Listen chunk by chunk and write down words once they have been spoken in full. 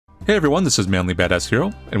Hey everyone, this is Manly Badass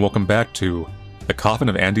Hero, and welcome back to The Coffin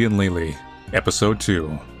of Andy and Leyley, Episode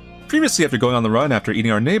 2. Previously, after going on the run after eating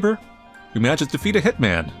our neighbor, we managed to defeat a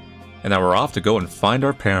hitman, and now we're off to go and find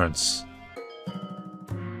our parents.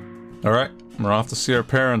 Alright, we're off to see our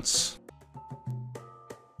parents.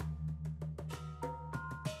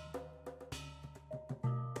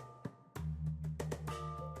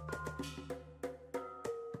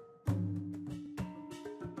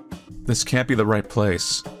 This can't be the right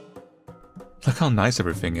place. Look how nice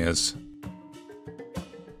everything is.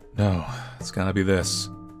 No, it's gotta be this.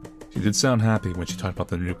 She did sound happy when she talked about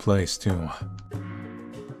the new place, too.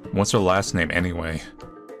 What's her last name, anyway?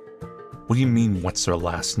 What do you mean, what's her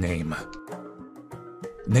last name?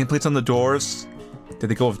 Nameplates on the doors?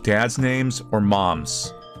 Did they go with Dad's names or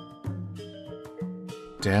Mom's?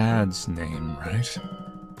 Dad's name, right?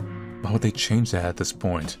 Why would they change that at this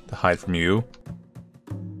point? To hide from you?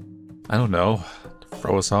 I don't know. To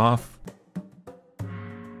throw us off?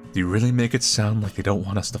 Do you really make it sound like they don't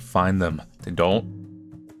want us to find them? They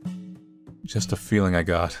don't? Just a feeling I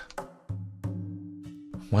got.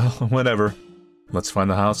 Well, whatever. Let's find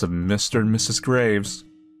the house of Mr. and Mrs. Graves.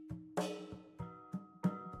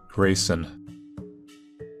 Grayson.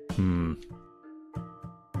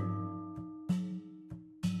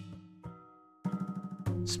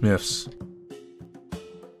 Smiths.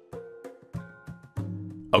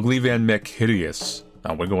 Ugly Van Mick Hideous.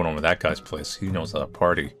 Oh, we're going over that guy's place. He knows how to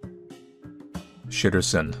party.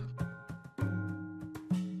 Shitterson.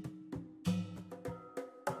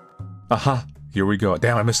 Aha! Here we go.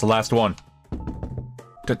 Damn, I missed the last one.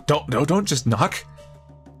 Don't just knock.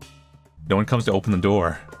 No one comes to open the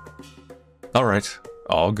door. Alright.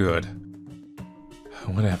 All good.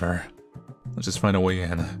 Whatever. Let's just find a way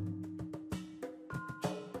in.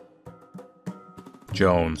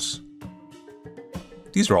 Jones.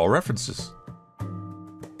 These are all references.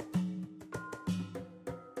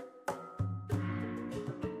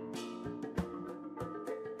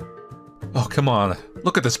 Oh, come on.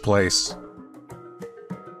 Look at this place.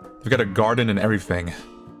 We've got a garden and everything.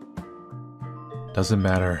 Doesn't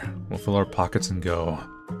matter. We'll fill our pockets and go.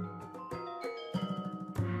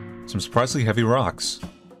 Some surprisingly heavy rocks.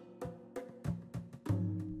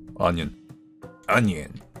 Onion.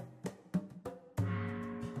 Onion.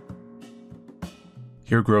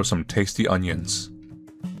 Here grow some tasty onions.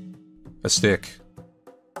 A stick.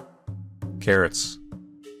 Carrots.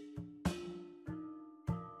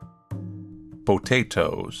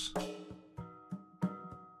 Potatoes.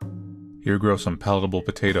 Here grow some palatable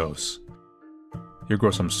potatoes. Here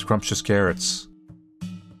grow some scrumptious carrots.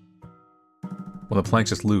 Well, the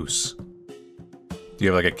plank's just loose. Do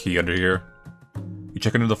you have like a key under here? You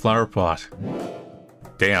check into the flower pot.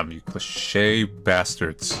 Damn, you cliche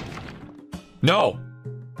bastards. No!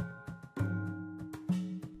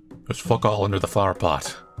 There's fuck all under the flower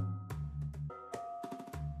pot.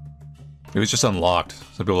 It was just unlocked.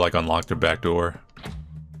 Some people like unlock their back door.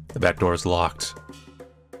 The back door is locked.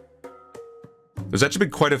 There's actually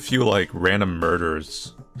been quite a few like random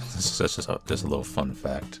murders. This is just a little fun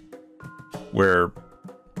fact, where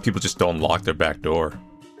people just don't lock their back door,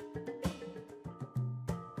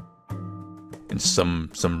 and some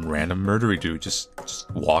random murdery dude just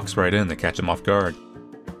walks right in. They catch him off guard.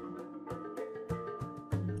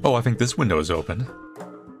 Oh, I think this window is open.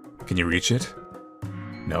 Can you reach it?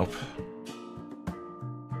 Nope.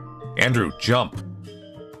 Andrew, jump!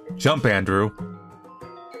 Jump, Andrew!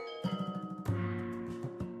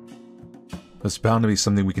 There's bound to be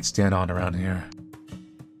something we could stand on around here.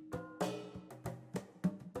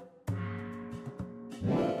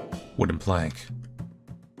 Wooden plank.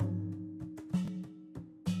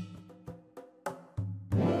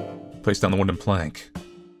 Place down the wooden plank.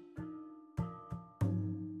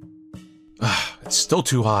 It's still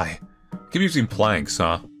too high. Keep using planks,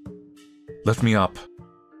 huh? Lift me up.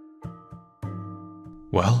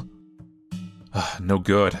 Well? No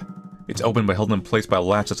good. It's open but held in place by a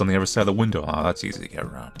latch that's on the other side of the window. Ah, that's easy to get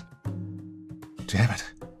around. Damn it.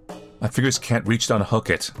 My fingers can't reach to unhook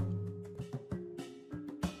it.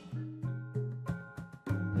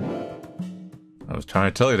 I was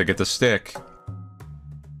trying to tell you to get the stick.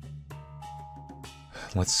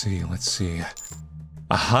 Let's see, let's see.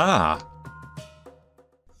 Aha!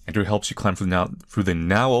 Andrew helps you climb through the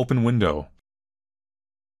now open window.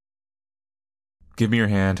 Give me your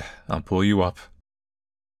hand. I'll pull you up.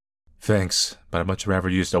 Thanks, but I'd much rather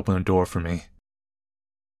you just open the door for me.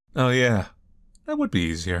 Oh yeah, that would be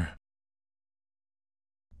easier.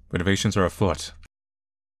 Renovations are afoot.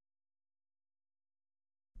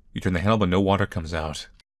 You turn the handle but no water comes out.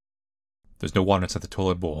 There's no water inside the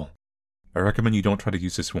toilet bowl. I recommend you don't try to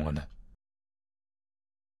use this one.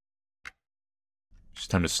 It's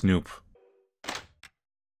time to snoop.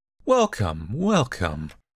 Welcome,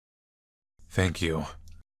 welcome. Thank you.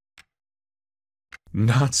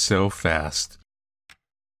 Not so fast.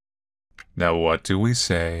 Now what do we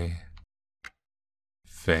say?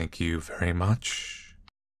 Thank you very much.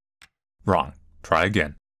 Wrong. Try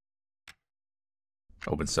again.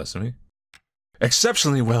 Open sesame.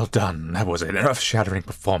 Exceptionally well done. That was an earth-shattering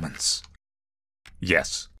performance.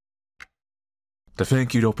 Yes. To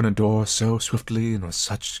think you'd open a door so swiftly and with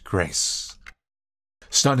such grace.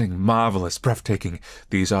 Stunning, marvelous, breathtaking.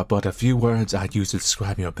 These are but a few words I'd use to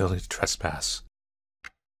describe your ability to trespass.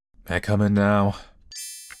 May I come in now?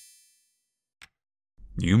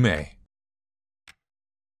 You may.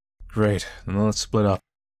 Great, then let's split up.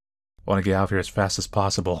 I want to get out of here as fast as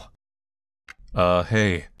possible.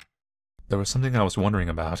 Hey. There was something I was wondering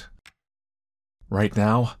about. Right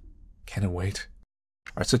now? Can it wait?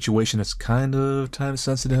 Our situation is kind of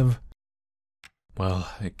time-sensitive. Well,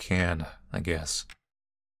 it can, I guess.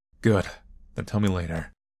 Good. Then tell me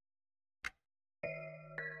later.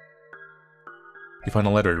 You find a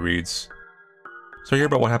letter, it reads. So you hear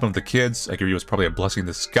about what happened with the kids? I agree it was probably a blessing in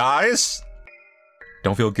disguise?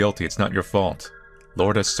 Don't feel guilty, it's not your fault.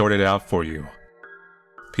 Lord has sorted it out for you.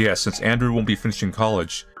 P.S. Since Andrew won't be finishing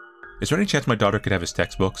college, is there any chance my daughter could have his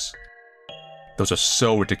textbooks? Those are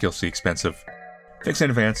so ridiculously expensive. Thanks in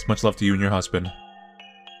advance, much love to you and your husband.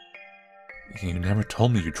 You never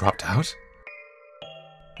told me you dropped out?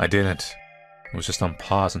 I didn't. It was just on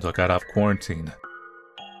pause until I got out of quarantine.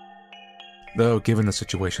 Though, given the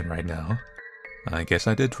situation right now, I guess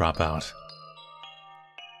I did drop out.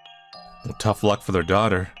 Well, tough luck for their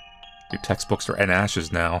daughter. Your textbooks are in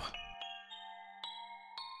ashes now.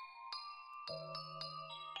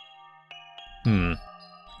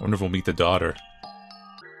 I wonder if we'll meet the daughter.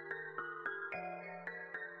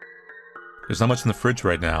 There's not much in the fridge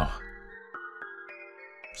right now.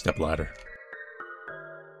 Stepladder.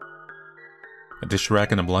 A dish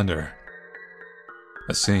rack and a blender.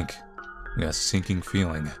 A sink. Yeah, a sinking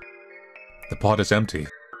feeling. The pot is empty.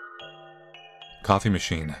 Coffee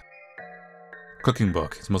machine. Cooking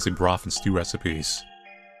book. It's mostly broth and stew recipes.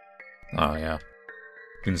 Oh, yeah.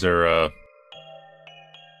 Means they're,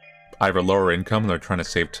 either lower income or they're trying to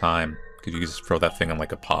save time. Could you just throw that thing on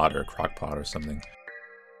like a pot or a crock pot or something?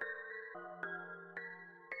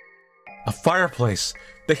 A fireplace!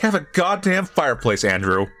 They have a goddamn fireplace,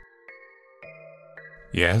 Andrew!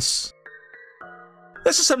 Yes?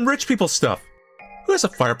 This is some rich people stuff! Who has a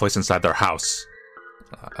fireplace inside their house?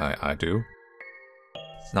 I do.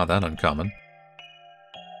 It's not that uncommon.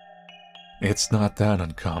 It's not that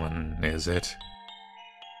uncommon, is it?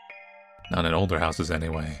 Not in older houses,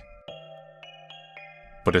 anyway.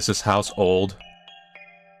 But is this house old?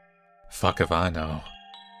 Fuck if I know.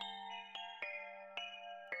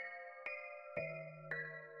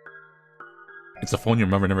 It's a phone your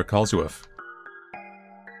mother never calls you with.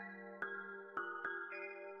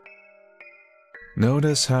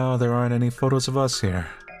 Notice how there aren't any photos of us here.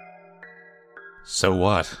 So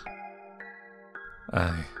what?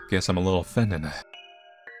 I guess I'm a little offended.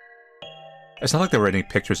 It's not like there were any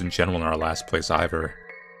pictures in general in our last place either.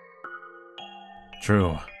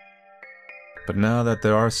 True. But now that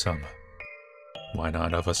there are some, why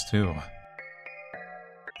not of us too?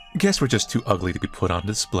 Guess we're just too ugly to be put on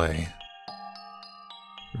display.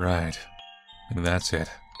 Right. Maybe that's it.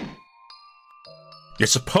 You're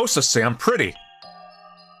supposed to say I'm pretty!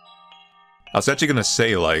 I was actually gonna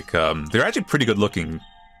say, like, they're actually pretty good looking.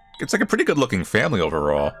 It's like a pretty good looking family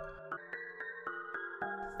overall.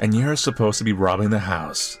 And you're supposed to be robbing the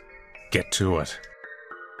house. Get to it.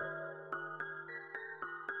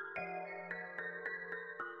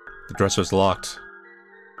 The dresser's locked.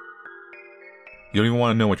 You don't even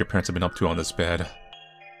want to know what your parents have been up to on this bed.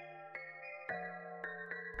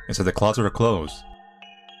 Inside the closet are clothes,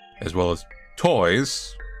 as well as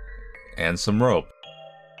toys and some rope.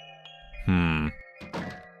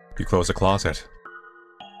 You close the closet.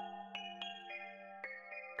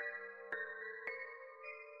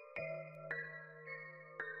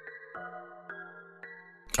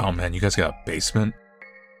 Oh man, you guys got a basement?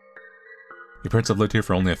 Your parents have lived here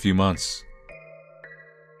for only a few months.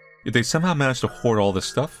 Yet they somehow managed to hoard all this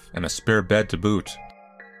stuff and a spare bed to boot.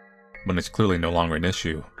 But it's clearly no longer an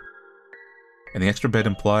issue. And the extra bed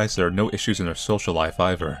implies there are no issues in their social life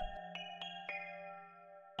either.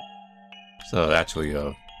 So actually,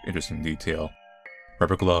 interesting detail.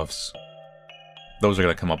 Rubber gloves. Those are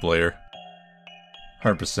gonna come up later.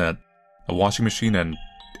 100%. A washing machine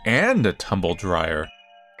and a tumble dryer.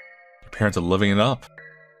 Your parents are living it up.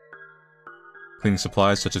 Cleaning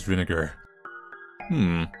supplies such as vinegar.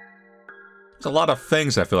 There's a lot of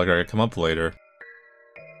things I feel like are gonna come up later.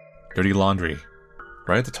 Dirty laundry.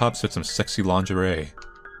 Right at the top sits some sexy lingerie.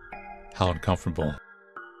 How uncomfortable.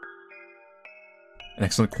 An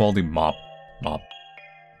excellent quality mop. Mop.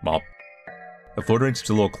 Mop. The floor drain seems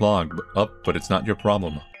a little clogged, but it's not your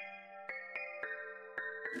problem.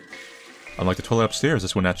 Unlike the toilet upstairs,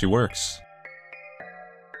 this one actually works.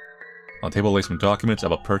 On the table lay some documents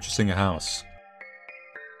about purchasing a house.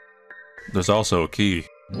 There's also a key.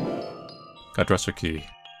 A dresser key.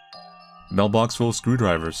 A mailbox full of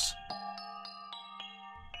screwdrivers.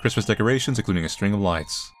 Christmas decorations, including a string of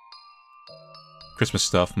lights. Christmas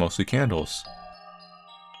stuff, mostly candles.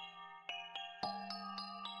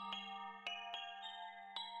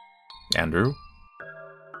 Andrew?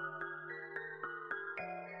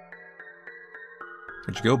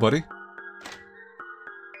 Where'd you go, buddy?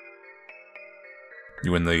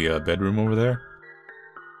 You in the bedroom over there?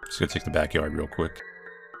 Just gonna take the backyard real quick.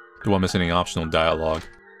 Don't want to miss any optional dialogue.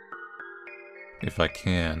 If I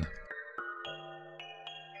can.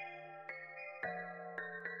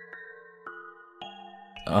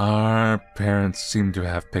 Our parents seem to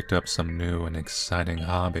have picked up some new and exciting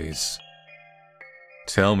hobbies.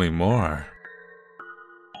 Tell me more.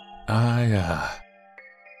 I,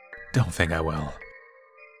 don't think I will.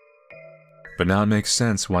 But now it makes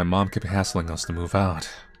sense why Mom kept hassling us to move out.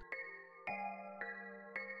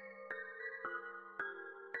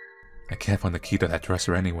 I can't find the key to that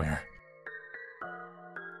dresser anywhere.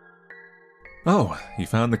 Oh, you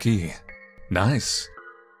found the key. Nice.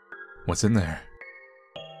 What's in there?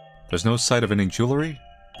 There's no sight of any jewelry,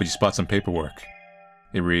 but you spot some paperwork.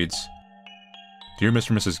 It reads, Dear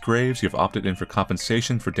Mr. and Mrs. Graves, you have opted in for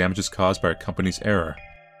compensation for damages caused by our company's error.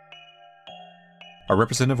 Our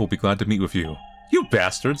representative will be glad to meet with you. You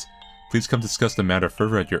bastards! Please come discuss the matter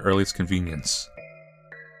further at your earliest convenience.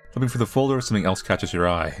 Flipping through the folder, something else catches your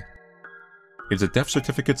eye. It is the death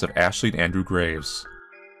certificates of Ashley and Andrew Graves.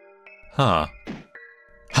 Huh.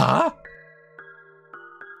 Huh?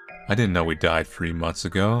 I didn't know we died 3 months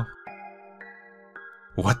ago.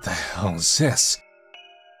 What the hell is this?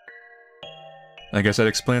 I guess that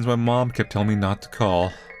explains why Mom kept telling me not to call.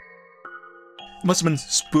 It must have been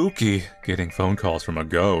spooky, getting phone calls from a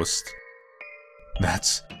ghost.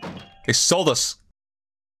 They sold us!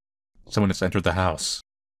 Someone has entered the house.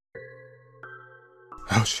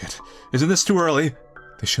 Oh shit, isn't this too early?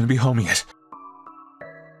 They shouldn't be home yet.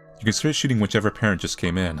 You consider shooting whichever parent just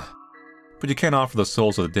came in. But you can't offer the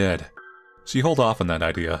souls of the dead, so you hold off on that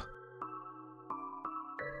idea.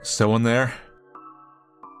 Someone there?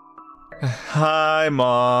 Hi,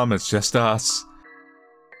 Mom, it's just us.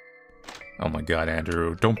 Oh my god,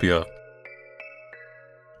 Andrew, don't be a...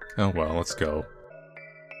 Oh well, let's go.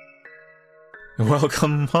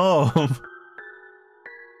 Welcome home!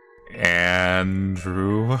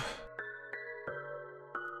 Andrew...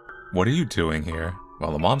 What are you doing here?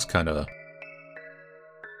 Well, the mom's kinda...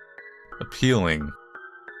 appealing.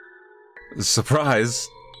 Surprise!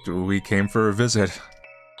 We came for a visit.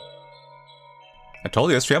 I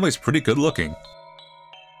told you, this family's pretty good looking.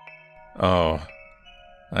 Oh,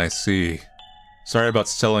 I see. Sorry about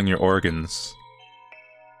selling your organs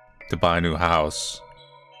to buy a new house.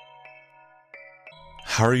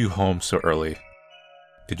 How are you home so early?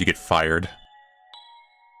 Did you get fired?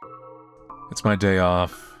 It's my day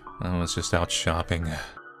off. I was just out shopping.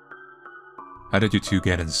 How did you two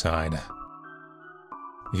get inside?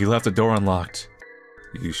 You left the door unlocked.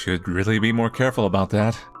 You should really be more careful about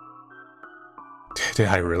that. Did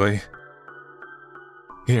I really?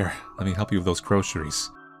 Here, let me help you with those groceries.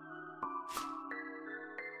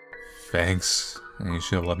 Thanks. You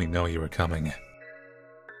should have let me know you were coming.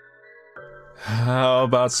 How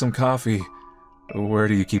about some coffee? Where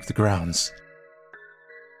do you keep the grounds?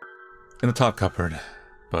 In the top cupboard.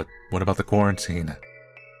 But what about the quarantine?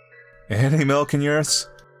 Any milk in yours?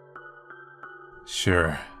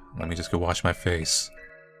 Sure. Let me just go wash my face.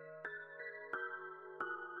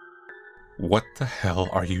 What the hell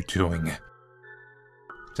are you doing?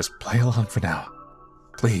 Just play along for now.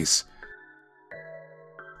 Please.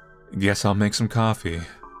 Guess I'll make some coffee.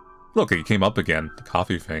 Look, it came up again. The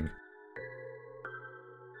coffee thing.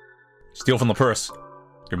 Steal from the purse.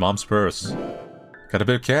 Your mom's purse. Got a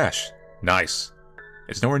bit of cash. Nice.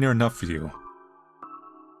 It's nowhere near enough for you.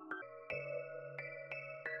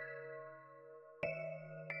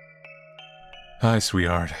 Hi,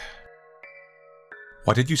 sweetheart.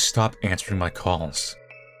 Why did you stop answering my calls?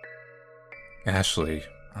 Ashley,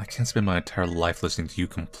 I can't spend my entire life listening to you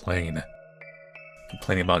complain.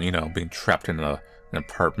 Complaining about, you know, being trapped in an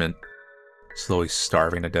apartment, slowly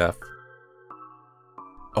starving to death.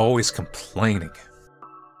 Always complaining.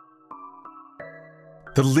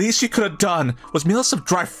 The least you could have done was mail us some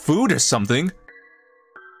dry food or something.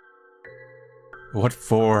 What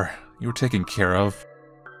for? You were taken care of.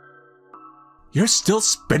 You're still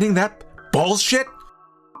spinning that bullshit?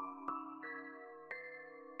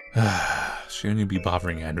 Shouldn't you be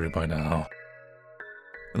bothering Andrew by now?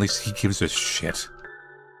 At least he gives a shit.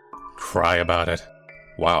 Cry about it.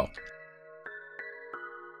 Wow.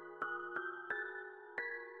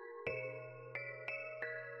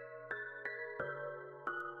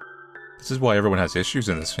 This is why everyone has issues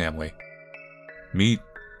in this family. Meat,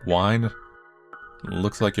 wine.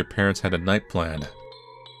 Looks like your parents had a night planned.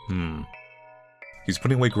 He's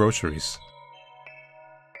putting away groceries.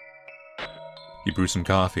 You brew some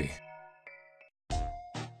coffee.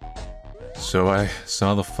 So I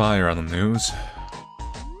saw the fire on the news.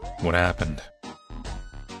 What happened?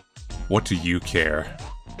 What do you care?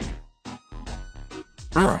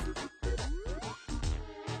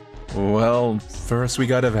 Well, first we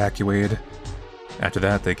got evacuated. After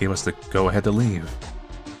that, they gave us the go-ahead to leave.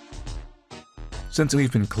 Since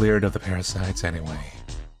we've been cleared of the parasites anyway.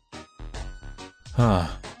 Huh.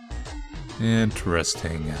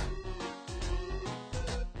 Interesting.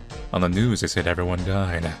 On the news, they said everyone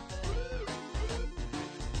died.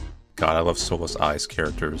 God, I love Soulless Eyes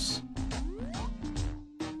characters.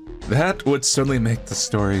 That would certainly make the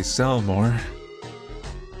story sell more.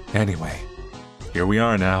 Anyway, here we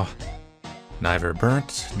are now. Neither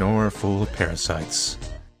burnt nor full of parasites.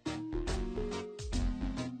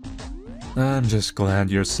 I'm just glad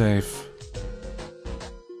you're safe.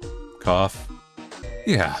 Cough?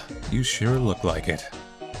 Yeah, you sure look like it.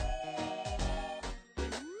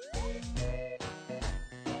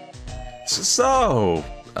 So,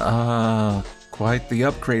 quite the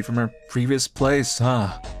upgrade from our previous place,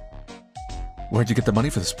 huh? Where'd you get the money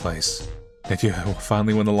for this place? Did you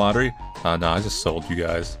finally win the lottery? No, I just sold you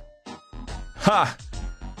guys. Ha!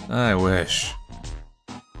 I wish.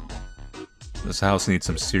 This house needs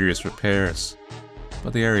some serious repairs,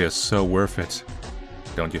 but the area is so worth it,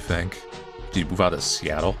 don't you think? Did you move out of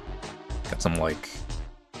Seattle? Got some, like,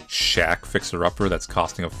 shack fixer-upper that's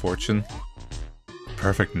costing a fortune?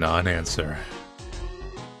 Perfect non-answer.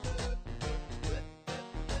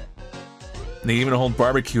 They even hold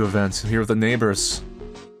barbecue events here with the neighbors.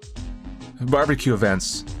 Barbecue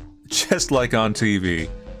events, just like on TV.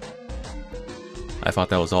 I thought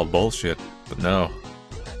that was all bullshit, but no.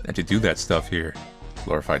 And you do that stuff here.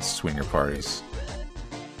 Glorified swinger parties.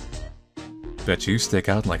 Bet you stick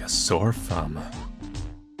out like a sore thumb.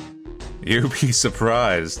 You'd be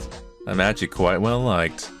surprised. I'm actually quite well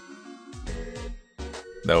liked.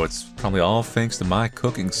 Though it's probably all thanks to my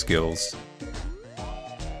cooking skills.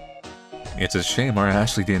 It's a shame our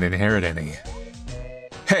Ashley didn't inherit any.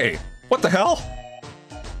 Hey, what the hell?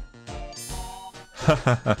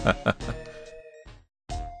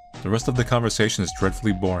 The rest of the conversation is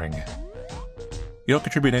dreadfully boring. You don't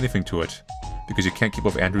contribute anything to it, because you can't keep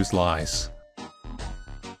up with Andrew's lies.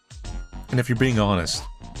 And if you're being honest,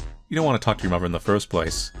 you don't want to talk to your mother in the first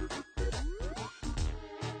place.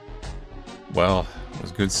 Well, it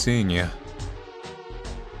was good seeing you.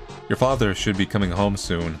 Your father should be coming home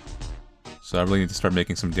soon, so I really need to start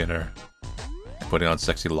making some dinner. And putting on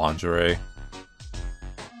sexy lingerie.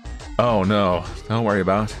 Oh no, don't worry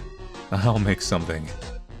about it. I'll make something.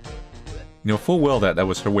 You know full well that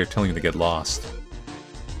was her way of telling you to get lost.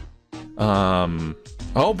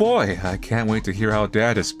 Oh boy, I can't wait to hear how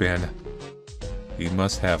Dad has been. He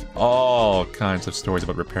must have all kinds of stories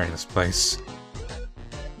about repairing this place.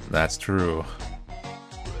 That's true.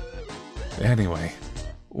 Anyway,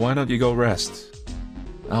 why don't you go rest?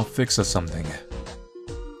 I'll fix us something.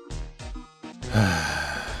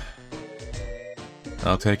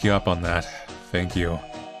 I'll take you up on that. Thank you.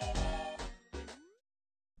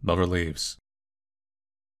 Mother leaves.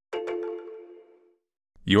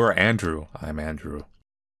 You're Andrew. I'm Andrew.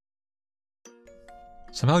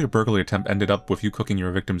 Somehow your burglary attempt ended up with you cooking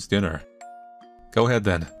your victim's dinner. Go ahead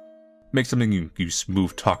then. Make something, you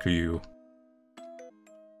smooth talker, you.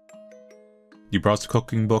 You browsed the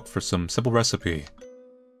cooking book for some simple recipe.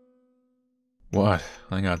 What?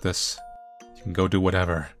 I got this. You can go do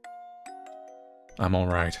whatever. I'm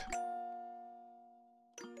alright.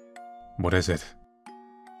 What is it?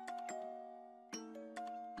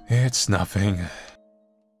 It's nothing.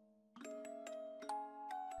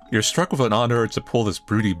 You're struck with an odd urge to pull this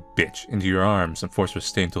broody bitch into your arms and force her to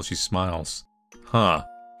stay until she smiles. Huh.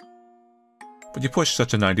 But you push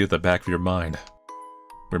such an idea to the back of your mind.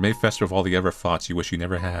 Where it may fester with all the ever thoughts you wish you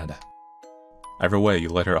never had. Either way, you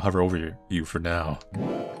let her hover over you for now.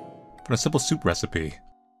 For a simple soup recipe.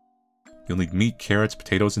 You'll need meat, carrots,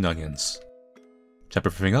 potatoes, and onions. Chop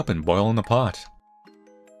everything up and boil in a pot.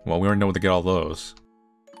 Well, we already know where to get all those.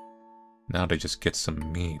 Now to just get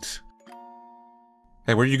some meat.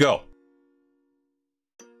 Hey, where'd you go?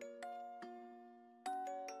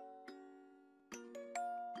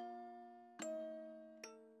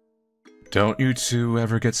 Don't you two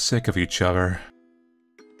ever get sick of each other?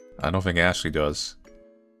 I don't think Ashley does.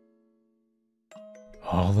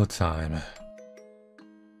 All the time.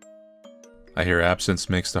 I hear absence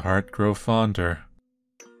makes the heart grow fonder.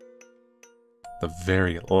 The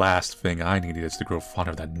very last thing I needed is to grow fond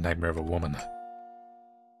of that nightmare of a woman.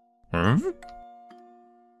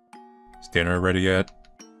 Is dinner ready yet?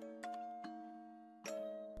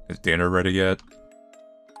 Is dinner ready yet?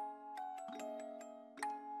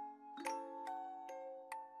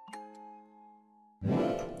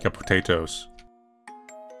 Got potatoes.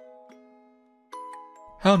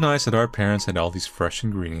 How nice that our parents had all these fresh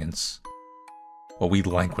ingredients while we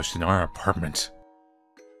languished in our apartment.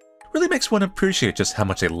 Really makes one appreciate just how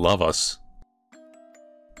much they love us.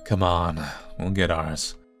 Come on, we'll get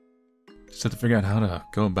ours. Just have to figure out how to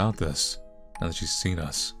go about this, now that she's seen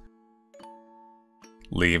us.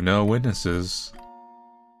 Leave no witnesses.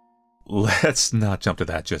 Let's not jump to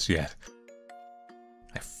that just yet.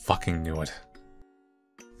 I fucking knew it.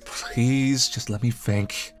 Please, just let me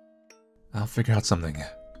think. I'll figure out something,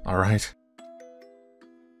 alright?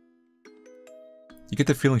 You get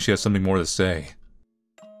the feeling she has something more to say.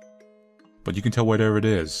 But you can tell whatever it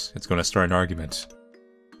is, it's going to start an argument.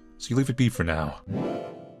 So you leave it be for now.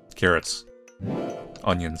 Carrots.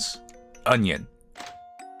 Onions. Onion.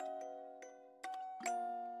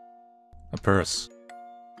 A purse.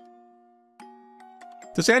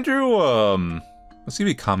 Does Andrew, let's see if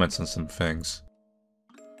he comments on some things.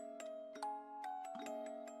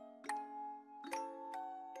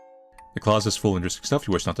 The closet's full of interesting stuff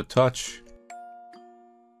you wish not to touch.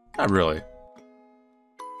 Not really. At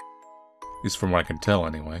least from what I can tell,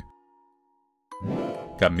 anyway.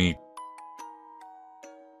 Got meat.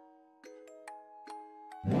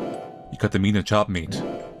 You cut the meat into chopped meat.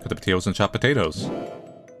 Cut the potatoes into chopped potatoes.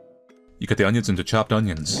 You cut the onions into chopped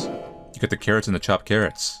onions. You cut the carrots into chopped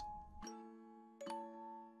carrots.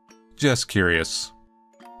 Just curious.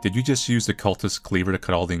 Did you just use the cultist cleaver to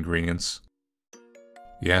cut all the ingredients?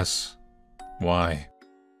 Yes. Why?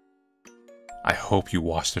 I hope you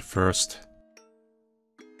washed it first.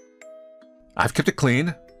 I've kept it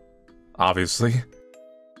clean. Obviously.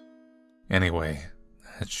 Anyway,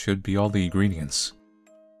 that should be all the ingredients.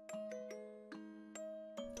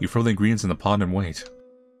 You throw the ingredients in the pot and wait.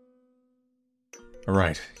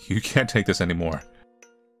 Alright, you can't take this anymore.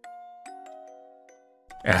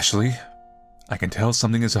 Ashley, I can tell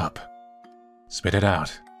something is up. Spit it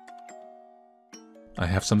out. I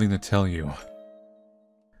have something to tell you.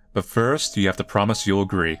 But first, you have to promise you'll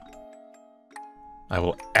agree. I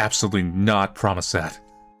will absolutely not promise that.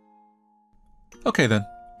 Okay then,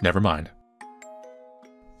 never mind.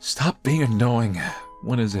 Stop being annoying.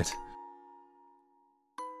 What is it?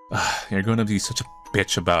 You're gonna be such a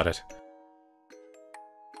bitch about it.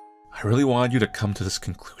 I really wanted you to come to this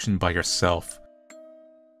conclusion by yourself.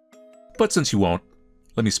 But since you won't,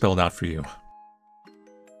 let me spell it out for you.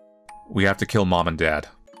 We have to kill Mom and Dad.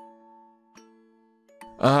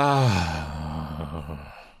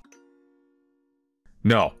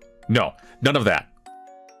 No, none of that.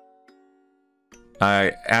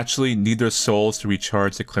 I actually need their souls to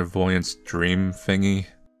recharge the clairvoyance dream thingy.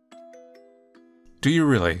 Do you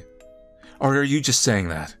really? Or are you just saying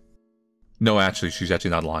that? No, actually, she's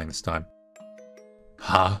actually not lying this time.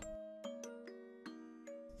 Huh?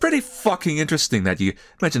 Pretty fucking interesting that you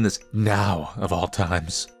mentioned this now, of all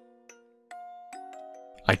times.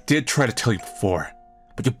 I did try to tell you before,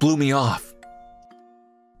 but you blew me off.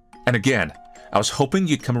 And again, I was hoping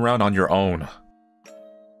you'd come around on your own.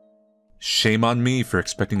 Shame on me for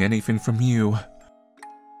expecting anything from you.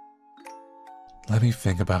 Let me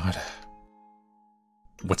think about it.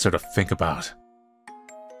 What's there to think about?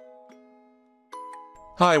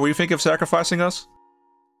 Hi, were you thinking of sacrificing us?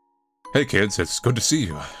 Hey kids, it's good to see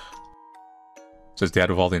you. Says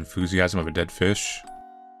Dad with all the enthusiasm of a dead fish.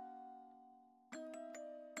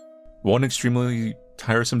 One extremely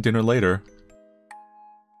tiresome dinner later.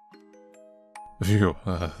 Phew,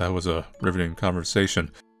 that was a riveting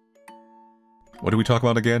conversation. What did we talk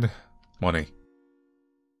about again? Money.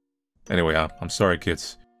 Anyway, I'm sorry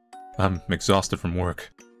kids. I'm exhausted from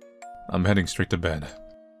work. I'm heading straight to bed.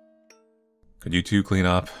 Could you two clean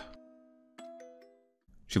up?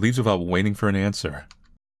 She leaves without waiting for an answer.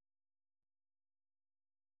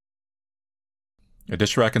 A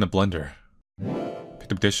dish rack and a blender.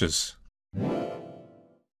 Picked up dishes.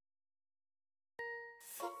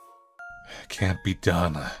 Can't be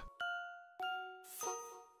done.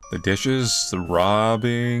 The dishes, the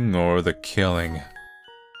robbing, or the killing?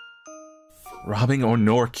 Robbing or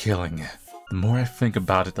nor killing. The more I think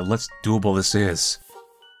about it, the less doable this is.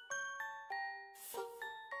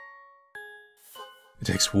 It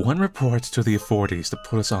takes one report to the authorities to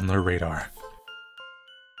put us on their radar.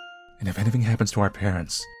 And if anything happens to our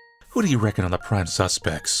parents, who do you reckon are the prime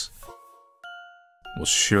suspects? Well,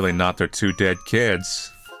 surely not their 2 dead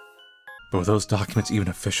kids. But were those documents even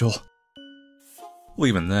official? Well,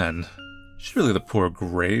 even then, surely the poor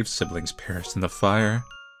Graves siblings perished in the fire.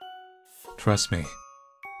 Trust me, it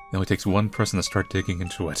only takes one person to start digging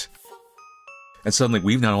into it. And suddenly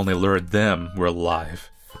we've not only lured them we're alive,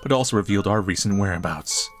 but also revealed our recent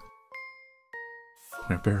whereabouts.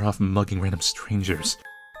 We're better off mugging random strangers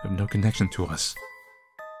who have no connection to us.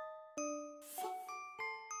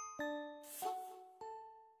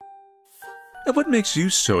 And what makes you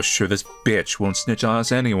so sure this bitch won't snitch on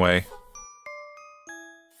us anyway?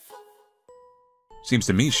 Seems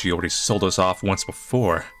to me she already sold us off once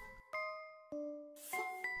before.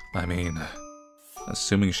 I mean,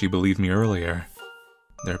 assuming she believed me earlier,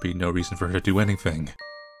 there'd be no reason for her to do anything.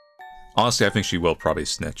 Honestly, I think she will probably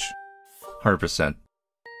snitch. 100%.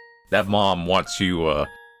 That mom wants you,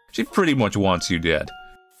 she pretty much wants you dead.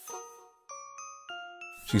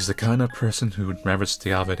 She's the kind of person who would rather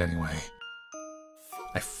stay out of it anyway.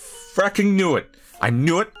 I fracking knew it! I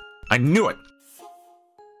knew it! I knew it!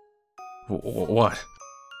 What?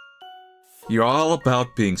 You're all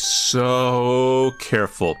about being so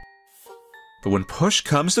careful. But when push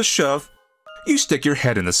comes to shove, you stick your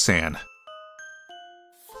head in the sand.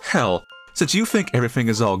 Hell, since you think everything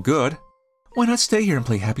is all good, why not stay here and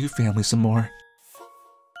play Happy Family some more?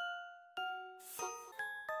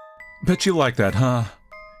 Bet you like that, huh?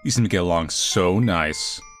 You seem to get along so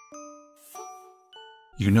nice.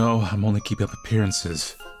 You know I'm only keeping up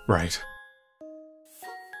appearances, right?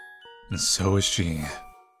 And so is she.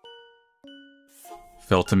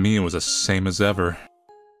 Felt to me it was the same as ever.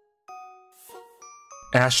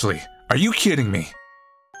 Ashley, are you kidding me?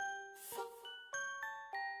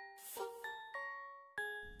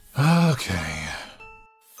 Okay.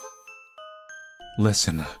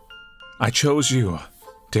 Listen, I chose you,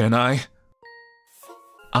 didn't I?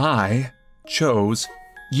 I chose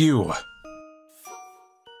you.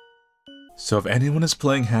 So if anyone is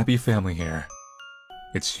playing Happy Family here,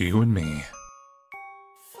 it's you and me.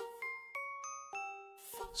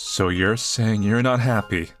 So you're saying you're not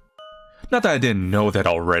happy? Not that I didn't know that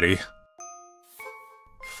already.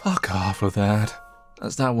 Fuck off with that.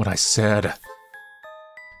 That's not what I said.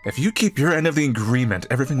 If you keep your end of the agreement,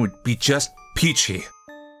 everything would be just peachy.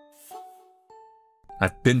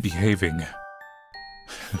 I've been behaving.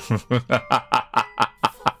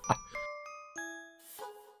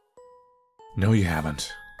 No, you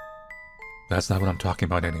haven't. That's not what I'm talking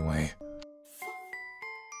about anyway.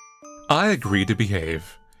 I agreed to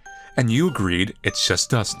behave, and you agreed it's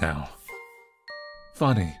just us now.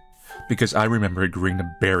 Funny, because I remember agreeing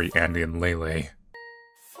to bury Andy and Leyley.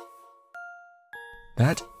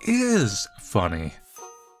 That is funny.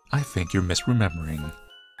 I think you're misremembering.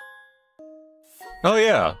 Oh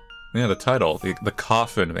yeah, the title, the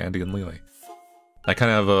Coffin of Andy and Leyley. I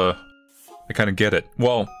kind of get it.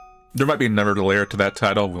 Well, there might be another layer to that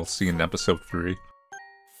title. We'll see in episode 3.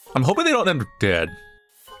 I'm hoping they don't end up dead.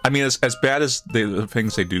 I mean, as bad as the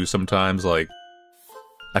things they do sometimes, like,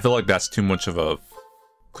 I feel like that's too much of a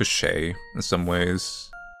cliche in some ways.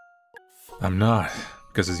 I'm not,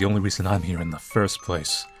 because it's the only reason I'm here in the first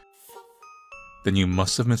place. Then you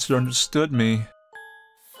must have misunderstood me.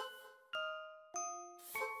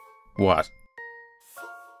 What?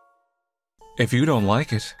 If you don't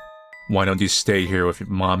like it, why don't you stay here with your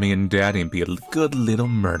mommy and daddy and be a good little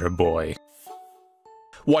murder boy?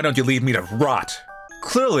 Why don't you leave me to rot?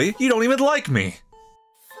 Clearly, you don't even like me!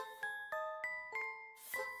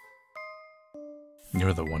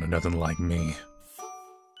 You're the one who doesn't like me.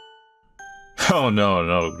 Oh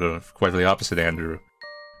no, quite the opposite, Andrew.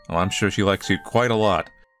 Well, I'm sure she likes you quite a lot.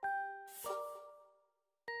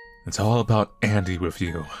 It's all about Andy with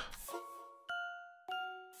you.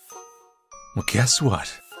 Well, guess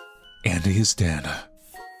what? Andy is dead.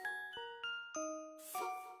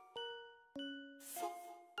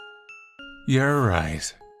 You're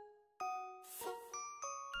right.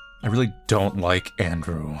 I really don't like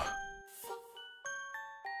Andrew.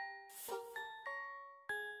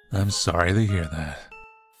 I'm sorry to hear that.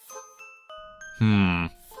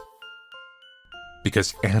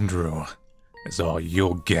 Because Andrew is all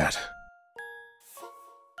you'll get.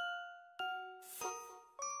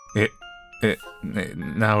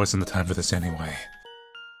 Now isn't the time for this anyway.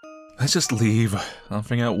 Let's just leave. I'll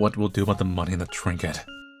figure out what we'll do about the money and the trinket.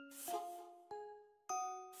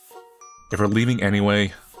 If we're leaving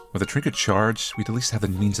anyway, With a trinket charge, we'd at least have the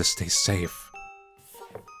means to stay safe.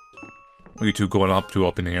 What are you two going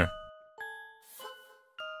up in here?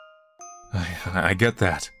 I get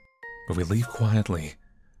that. But if we leave quietly,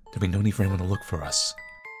 there'll be no need for anyone to look for us.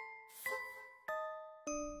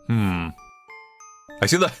 I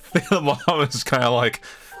see the mom is kind of like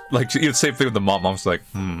the same thing with the mom. Mom's like,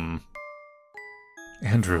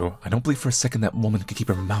 Andrew, I don't believe for a second that woman could keep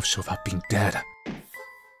her mouth shut without being dead.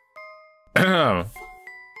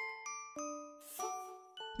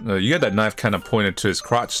 You had that knife kind of pointed to his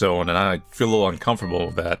crotch zone, and I feel a little uncomfortable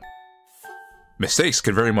with that. Mistakes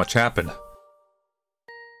could very much happen.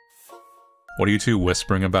 What are you two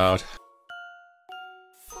whispering about?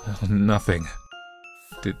 Nothing.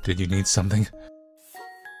 Did you need something?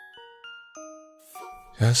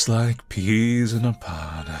 Just like peas in a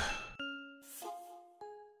pod.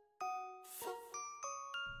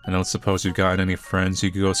 I don't suppose you've got any friends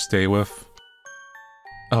you could go stay with?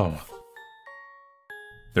 Oh.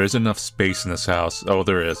 There is enough space in this house. Oh,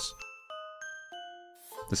 there is.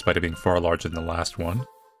 Despite it being far larger than the last one.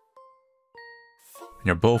 And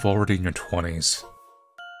you're both already in your 20s.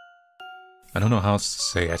 I don't know how else to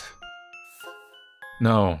say it.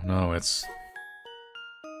 No, it's...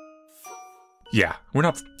 Yeah, we're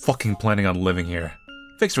not fucking planning on living here.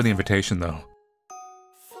 Thanks for the invitation, though.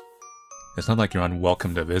 It's not like you're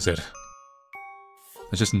unwelcome to visit.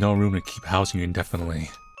 There's just no room to keep housing you indefinitely.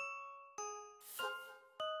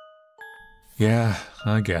 Yeah,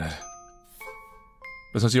 I get it.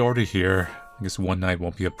 But since you're already here, I guess one night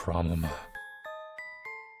won't be a problem.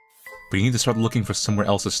 But you need to start looking for somewhere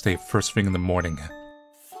else to stay first thing in the morning.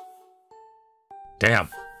 Damn.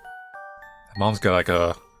 The mom's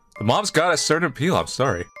got a certain appeal, I'm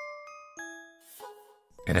sorry.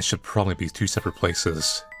 And it should probably be 2 separate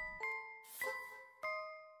places.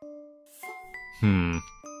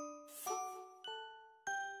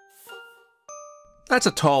 That's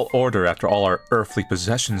a tall order after all our earthly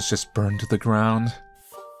possessions just burned to the ground.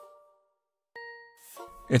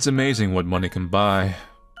 It's amazing what money can buy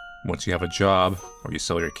once you have a job or you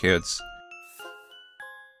sell your kids.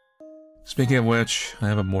 Speaking of which, I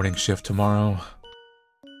have a morning shift tomorrow.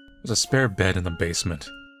 There's a spare bed in the basement.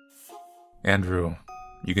 Andrew,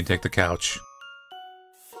 you can take the couch.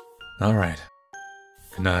 Alright.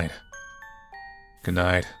 Good night. Good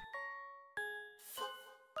night.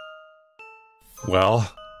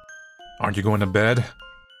 Well, aren't you going to bed?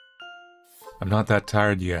 I'm not that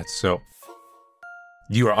tired yet, so...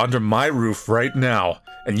 You are under my roof right now,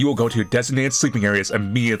 and you will go to your designated sleeping areas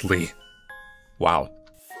immediately. Wow.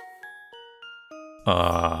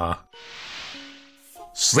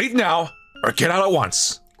 Sleep now, or get out at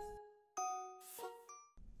once!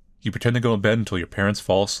 You pretend to go to bed until your parents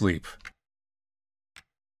fall asleep.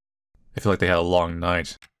 I feel like they had a long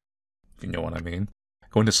night, if you know what I mean.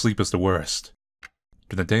 Going to sleep is the worst.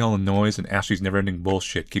 During the day, all the noise and Ashley's never-ending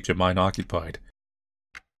bullshit keeps your mind occupied.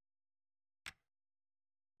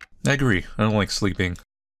 I agree, I don't like sleeping.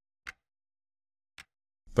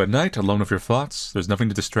 But at night, alone with your thoughts, there's nothing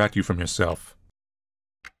to distract you from yourself.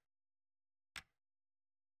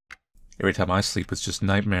 Every time I sleep, it's just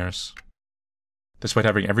nightmares. Despite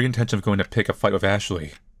having every intention of going to pick a fight with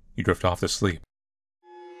Ashley, you drift off to sleep.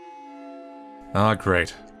 Ah,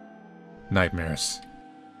 great. Nightmares.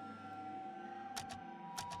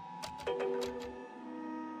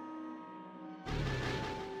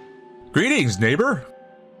 Greetings, neighbor!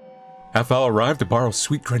 Hast thou arrived to borrow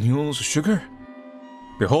sweet granules of sugar?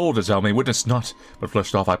 Behold, as thou may witness not, but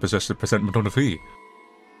fleshed off I possess the presentment of the fee.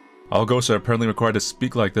 All ghosts are apparently required to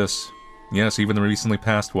speak like this. Yes, even the recently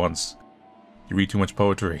passed ones. You read too much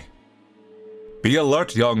poetry. Be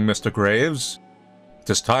alert, young Mr. Graves. It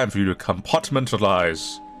is time for you to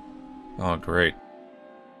compartmentalize. Oh, great.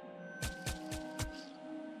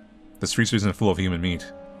 This freezer isn't full of human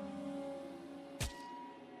meat.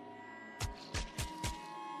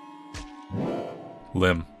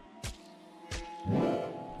 Limb.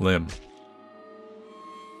 Limb.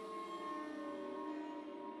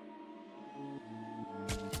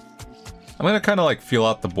 I'm gonna kind of like feel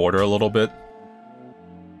out the border a little bit.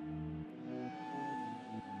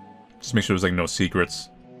 Just make sure there's like no secrets.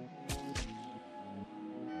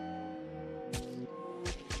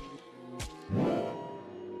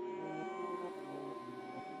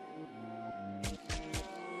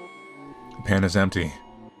 The pan is empty.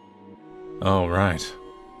 Oh, right.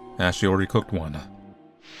 Ashley already cooked one.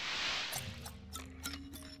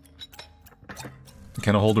 The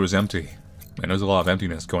candle holder is empty. Man, there's a lot of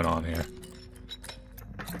emptiness going on here.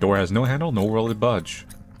 Door has no handle, nor will it budge.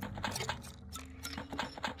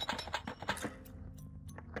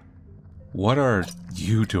 What are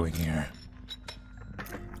you doing here?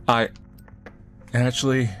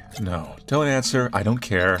 Actually, no. Don't answer. I don't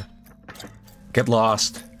care. Get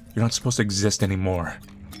lost. You're not supposed to exist anymore.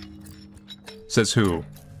 Says who?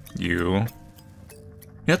 You? You're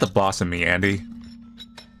not the boss of me, Andy.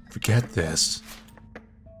 Forget this.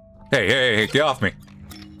 Hey, get off me.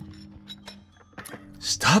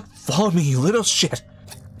 Stop following me, you little shit.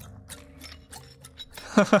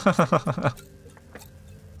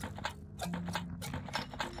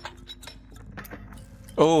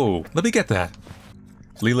 Oh, let me get that.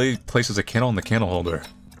 Leyley places a candle in the candle holder.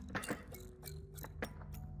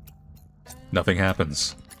 Nothing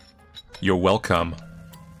happens. You're welcome.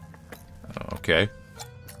 Okay.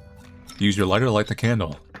 Use your lighter to light the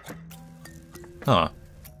candle. Huh.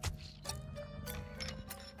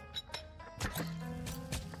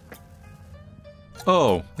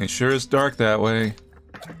 Oh, it sure is dark that way.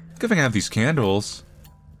 Good thing I have these candles.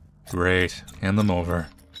 Great. Hand them over.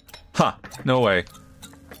 Ha! No way.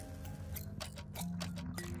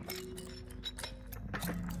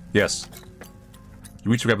 Yes.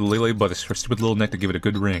 You reach to grab the Leyley by her stupid little neck to give it a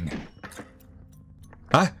good ring.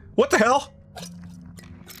 Huh? What the hell?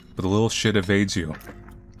 But the little shit evades you.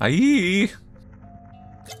 Aye.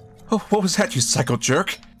 Oh, what was that, you psycho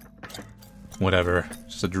jerk? Whatever.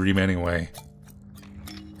 Just a dream anyway.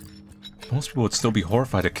 Most people would still be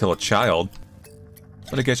horrified to kill a child.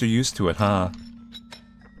 But I guess you're used to it, huh?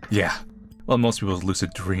 Yeah. Well, most people's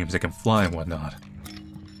lucid dreams, they can fly and whatnot.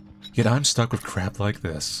 Yet I'm stuck with crap like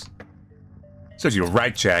this. Says you're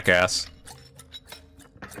right, jackass.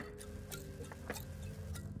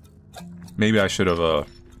 Maybe I should have,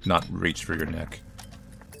 not reached for your neck.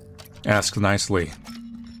 Ask nicely.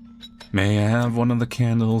 May I have one of the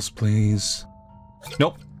candles, please?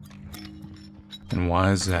 Nope. And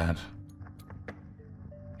why is that?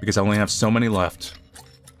 Because I only have so many left.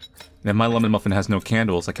 And if my lemon muffin has no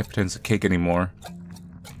candles, I can't pretend it's a cake anymore.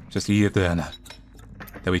 Just eat it then.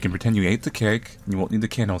 That we can pretend you ate the cake, and you won't need the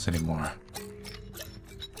candles anymore.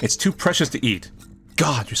 It's too precious to eat.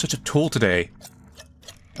 God, you're such a tool today.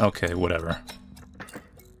 Okay, whatever.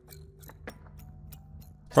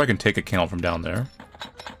 Probably can take a candle from down there.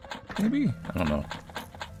 Maybe? I don't know.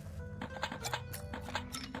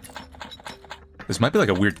 This might be like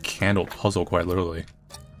a weird candle puzzle, quite literally.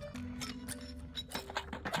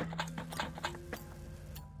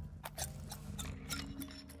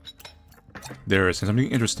 There is something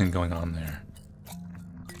interesting going on there.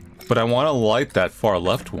 But I want to light that far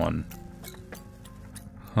left one.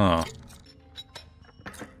 Huh.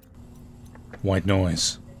 White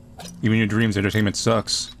noise. Even your dreams, entertainment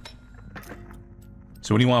sucks.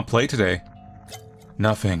 So what do you want to play today?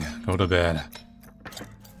 Nothing. Go to bed.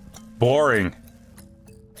 Boring.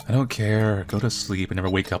 I don't care. Go to sleep and never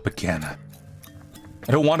wake up again.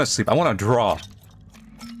 I don't want to sleep. I want to draw.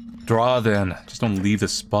 Draw then. Just don't leave the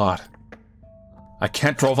spot. I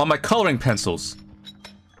can't draw without my coloring pencils.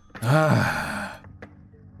 Ah.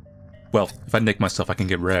 Well, if I nick myself, I can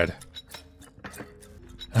get red.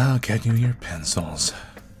 I'll get you your pencils.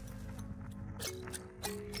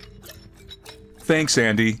 Thanks,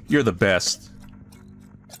 Andy. You're the best.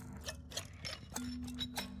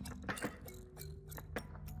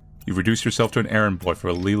 You've reduced yourself to an errand boy for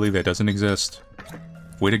a Leyley that doesn't exist.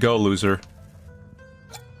 Way to go, loser.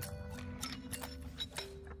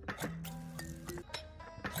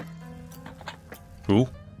 Who?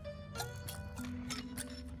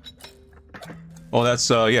 Oh, that's,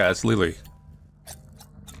 yeah, it's Leyley.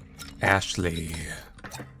 Ashley.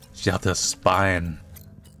 She's out there spying.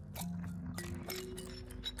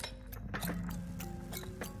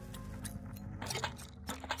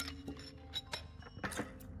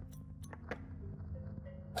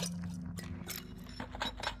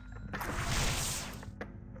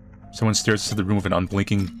 Someone stares into the room with an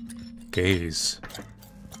unblinking gaze.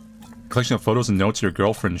 Collection of photos and notes your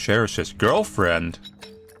girlfriend cherishes. Girlfriend?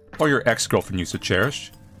 Or your ex-girlfriend used to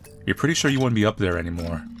cherish? You're pretty sure you wouldn't be up there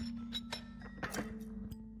anymore.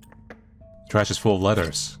 Trash is full of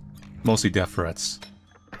letters. Mostly death threats.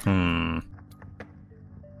 You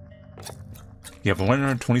have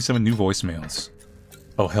 127 new voicemails.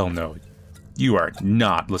 Oh, hell no. You are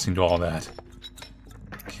not listening to all that.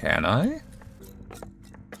 Can I?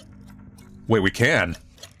 Wait, we can?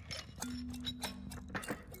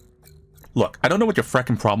 Look, I don't know what your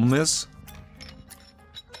fracking problem is.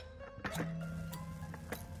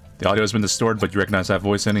 The audio has been distorted, but you recognize that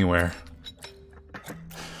voice anywhere.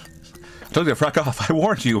 I told you to frack off, I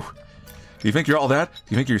warned you! Do you think you're all that? Do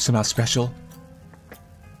you think you're somehow special?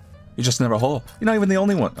 You're just never whole. You're not even the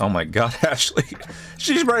only one. Oh my god, Ashley.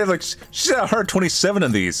 She's probably like, she's got 127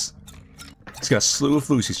 of these. She's got a slew of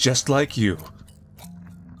flu, she's just like you.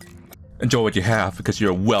 Enjoy what you have, because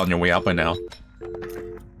you're well on your way out by now.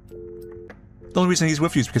 The only reason he's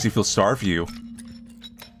with you is because he feels sorry for you.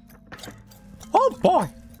 Oh boy!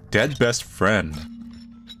 Dead best friend.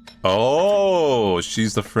 Oh,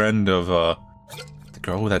 she's the friend of, the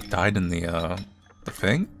girl that died in the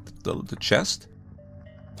thing? The chest?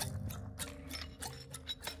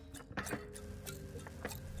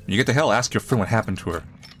 You get the hell, ask your friend what happened to her.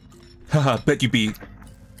 Haha, bet you'd be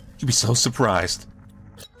so surprised.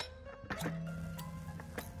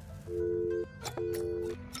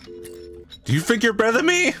 Do you think you're better than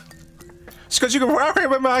me? It's because you can rock him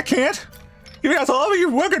but I can't? You got to love me, you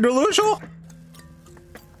wicked delusional?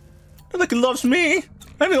 I think he loves me.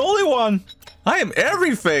 I'm the only one. I am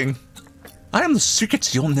everything. I am the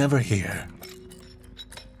secrets you'll never hear.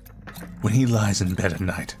 When he lies in bed at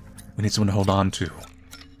night, we need someone to hold on to.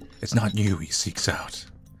 It's not you he seeks out.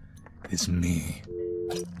 It's me.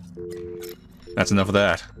 That's enough of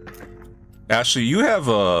that. Ashley, you have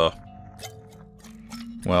a...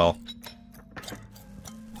 well...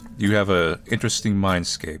 you have a interesting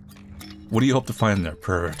mindscape. What do you hope to find there,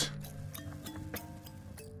 pervert?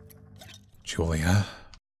 Julia?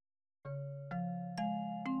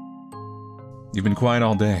 You've been quiet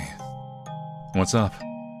all day. What's up?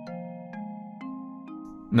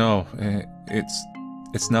 No,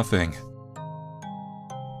 it's nothing.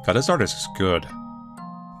 God, this artist is good.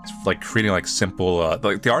 It's like creating like simple,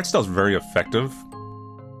 like the art style is very effective.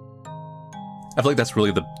 I feel like that's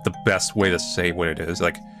really the best way to say what it is.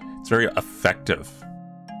 Like, it's very effective.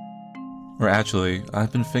 Or actually,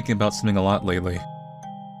 I've been thinking about something a lot lately.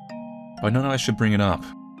 But I know I should bring it up.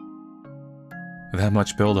 With that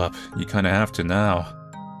much build-up, you kinda have to now.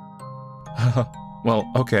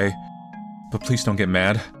 Well, okay. But please don't get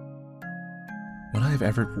mad. Would I have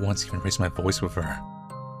ever once even raised my voice with her?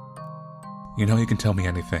 You know you can tell me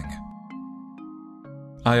anything.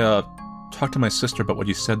 I, talked to my sister about what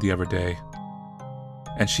you said the other day.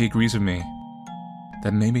 And she agrees with me.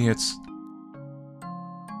 That maybe it's...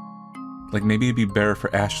 like, maybe it'd be better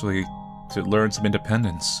for Ashley to learn some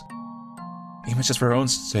independence. Even just for her own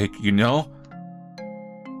sake, you know?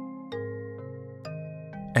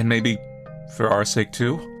 And maybe for our sake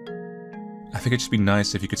too? I think it'd just be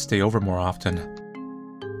nice if you could stay over more often.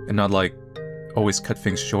 And not, like, always cut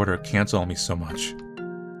things short or cancel on me so much.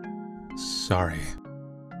 Sorry.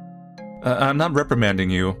 I'm not reprimanding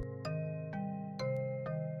you.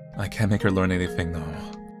 I can't make her learn anything, though.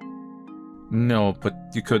 No, but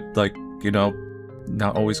you could, like, you know,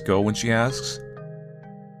 not always go when she asks.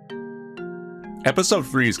 Episode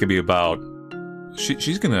 3 is gonna be about...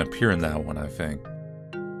 She's gonna appear in that one, I think.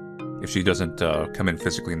 If she doesn't come in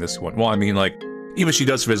physically in this one. Well, I mean, like, even if she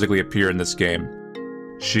does physically appear in this game,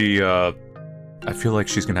 she, I feel like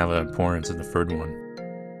she's gonna have an importance in the third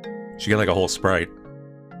one. She got like a whole sprite.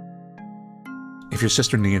 If your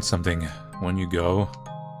sister needs something, when you go...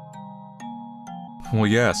 Well,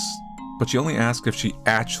 yes, but she only asked if she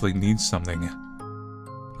actually needs something.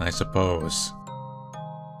 I suppose.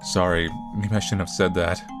 Sorry, maybe I shouldn't have said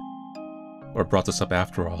that. Or brought this up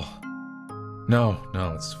after all. No,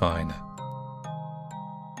 it's fine.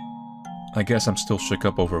 I guess I'm still shook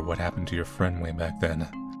up over what happened to your friend way back then.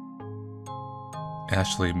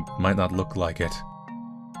 Ashley might not look like it,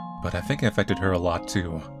 but I think it affected her a lot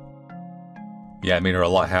too. Yeah, it made her a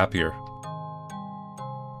lot happier.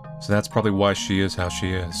 So that's probably why she is how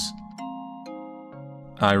she is.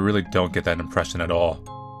 I really don't get that impression at all.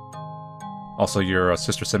 Also, your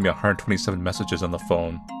sister sent me 127 messages on the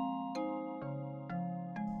phone.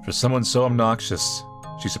 For someone so obnoxious,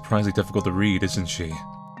 she's surprisingly difficult to read, isn't she?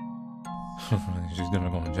 She's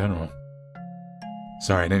difficult in general.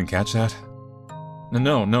 Sorry, I didn't catch that?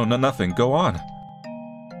 No, nothing. Go on.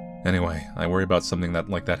 Anyway, I worry about something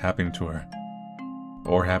like that happening to her.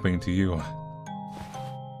 Or happening to you.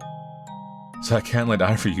 So I can't let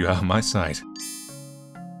either of you out of my sight.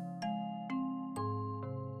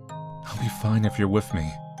 I'll be fine if you're with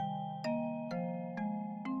me.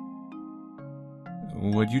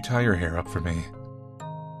 Would you tie your hair up for me?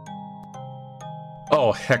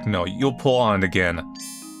 Oh, heck no, you'll pull on it again.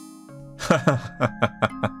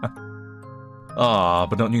 Aw,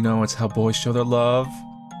 but don't you know it's how boys show their love?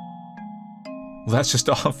 Well, that's just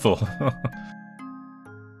awful.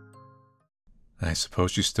 I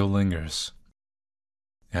suppose she still lingers.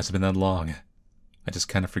 It hasn't been that long. I just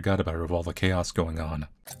kind of forgot about her with all the chaos going on.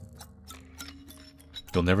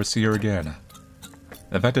 You'll never see her again.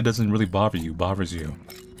 The fact it doesn't really bother you bothers you.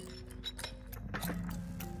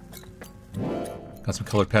 Got some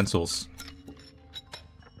colored pencils.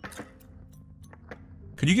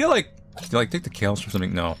 Could you get like take the candles or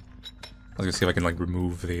something? No. I was gonna see if I can like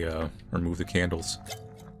remove the candles.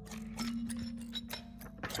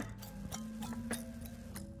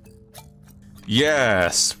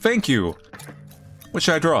 Yes! Thank you! What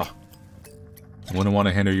should I draw? I wouldn't want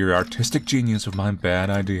to hinder your artistic genius with my bad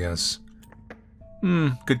ideas.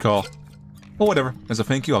 Good call. Well, whatever. As a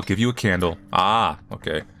thank you, I'll give you a candle. Ah,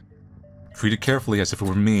 okay. Treat it carefully as if it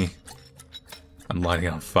were me. I'm lighting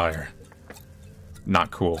it on fire. Not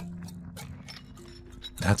cool.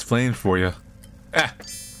 That's flames for you. Ah!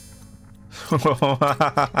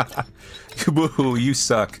 Boo-hoo, you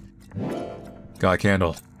suck. Got a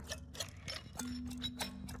candle.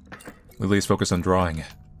 Leyley's focused on drawing.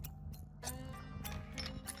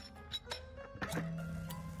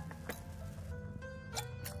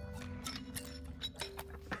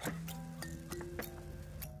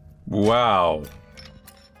 Wow.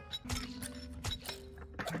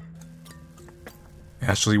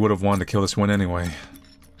 Ashley would have wanted to kill this one anyway.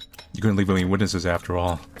 You couldn't leave any witnesses after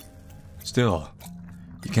all. Still,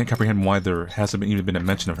 you can't comprehend why there hasn't even been a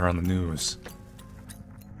mention of her on the news.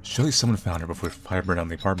 Surely someone found her before the fire burned down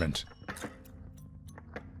the apartment.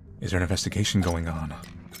 Is there an investigation going on?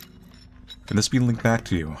 Can this be linked back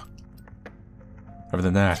to you? Other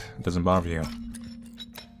than that, it doesn't bother you.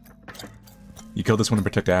 You killed this one to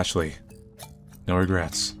protect Ashley. No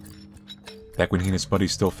regrets. Back when he and his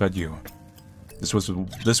buddies still fed you. This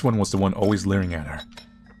one was the one always leering at her.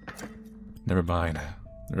 Never mind.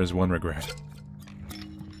 There is one regret.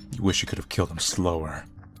 You wish you could have killed him slower.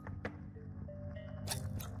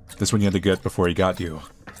 This one you had to get before he got you.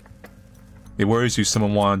 It worries you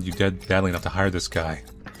someone wanted you dead badly enough to hire this guy.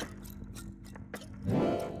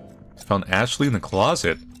 Found Ashley in the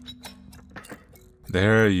closet.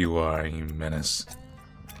 There you are, you menace.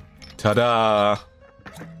 Ta-da!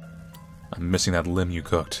 I'm missing that limb you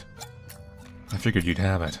cooked. I figured you'd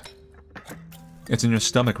have it. It's in your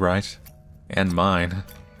stomach, right? And mine.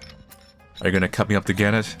 Are you gonna cut me up to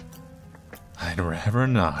get it? I'd rather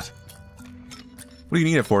not. What do you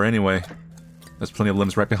need it for, anyway? There's plenty of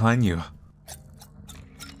limbs right behind you.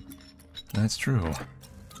 That's true.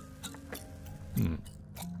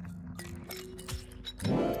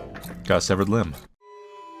 Got a severed limb.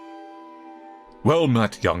 Well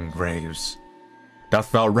met, young Graves.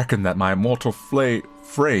 Doth thou reckon that my immortal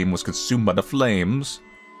frame was consumed by the flames?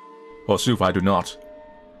 Forsooth, I do not.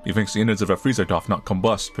 Methinks the innards of a freezer doth not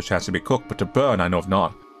combust, perchance to be cooked, but to burn I know of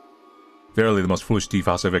not. Verily, the most foolish deed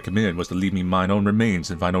I ever committed was to leave me mine own remains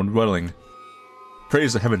in thine own dwelling.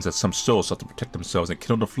 Praise the heavens that some souls sought to protect themselves and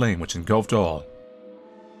kindled a flame which engulfed all.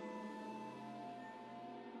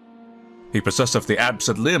 He possesseth the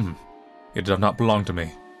absent limb. It doth not belong to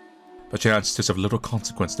me. Perchance 'tis of little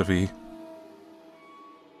consequence to thee.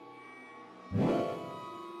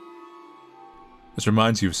 This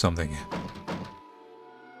reminds you of something.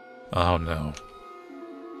 Oh no.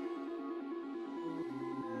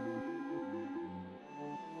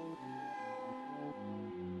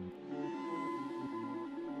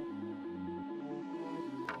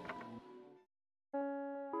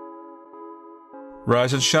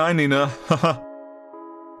 Rise and shine, Nina. Haha.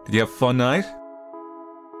 Did you have a fun night?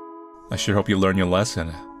 I sure hope you learned your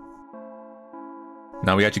lesson.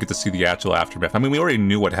 Now we actually get to see the actual aftermath. I mean, we already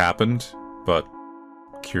knew what happened, but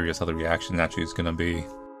curious how the reaction actually is gonna be.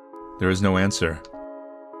 There is no answer.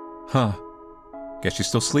 Huh. Guess she's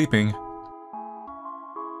still sleeping.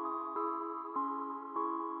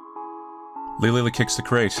 Leyley kicks the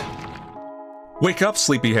crate. Wake up,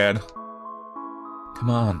 sleepyhead! Come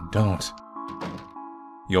on, don't.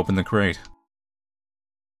 You open the crate.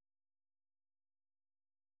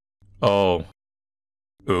 Oh.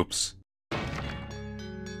 Oops.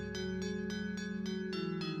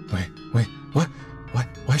 Wait, what?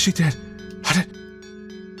 Why is she dead? How did...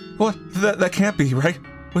 What? That can't be, right?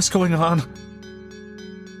 What's going on?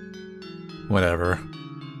 Whatever.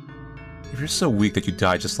 If you're so weak that you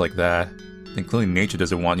die just like that, then clearly nature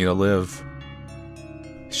doesn't want you to live.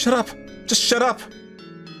 Shut up! Just shut up!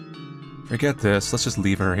 Forget this, let's just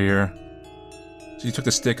leave her here. She took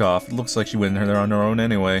the stick off. It looks like she went in there on her own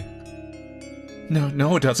anyway.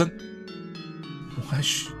 No, it doesn't.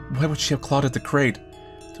 Why would she have clawed at the crate?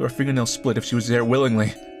 Till her fingernail split if she was there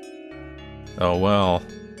willingly. Oh well.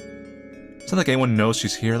 It's not like anyone knows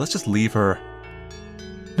she's here. Let's just leave her.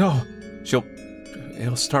 No!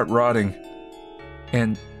 It'll start rotting.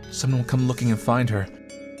 And someone will come looking and find her.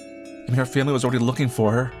 I mean, her family was already looking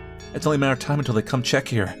for her. It's only a matter of time until they come check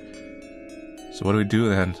here. So what do we do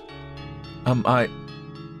then? Fuck.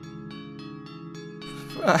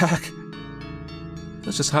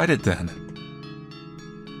 Let's just hide it then.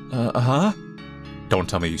 Uh-huh? Don't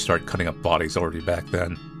tell me you start cutting up bodies already back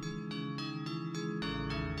then.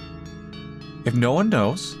 If no one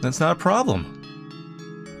knows, then it's not a problem.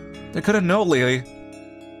 They couldn't know, Leyley.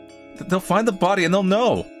 They'll find the body and they'll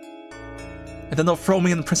know. And then they'll throw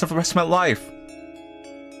me in the prison for the rest of my life.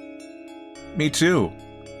 Me too.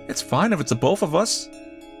 It's fine if it's the both of us.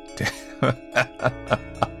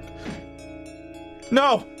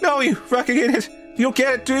 No! No, you fucking You don't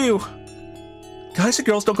get it, do you? Guys and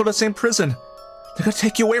girls don't go to the same prison. They're gonna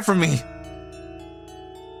take you away from me.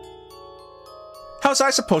 How's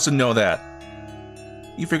I supposed to know that?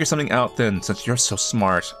 You figure something out then, since you're so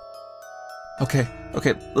smart. Okay,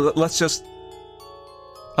 let's just...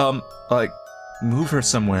 like, move her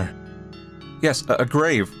somewhere. Yes, a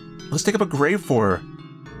grave. Let's take up a grave for her.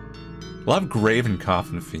 We'll have grave and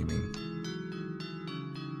coffin theming.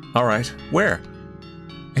 Alright, where?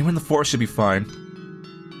 Anywhere in the forest should be fine.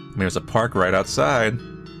 I mean, there's a park right outside.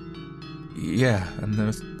 Yeah, and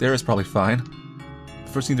there is probably fine.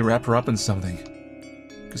 First need to wrap her up in something.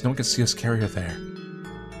 Because no one can see us carry her there.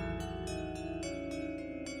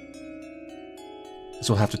 This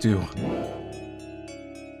will have to do.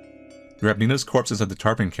 Wrap Nina's corpse inside the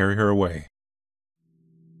tarp and carry her away.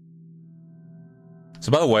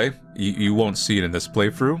 So by the way, you won't see it in this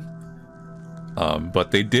playthrough.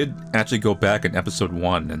 But they did actually go back in episode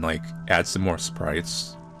 1 and like add some more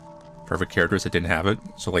sprites for other characters that didn't have it.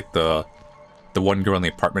 So like the one girl in the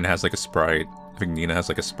apartment has like a sprite. I think Nina has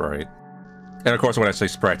like a sprite. And of course when I say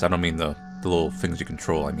sprites, I don't mean the little things you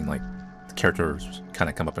control. I mean like the characters kind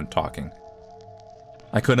of come up and talking.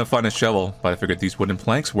 I couldn't find a shovel, but I figured these wooden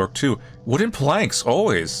planks work too. Wooden planks,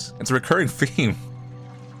 always! It's a recurring theme.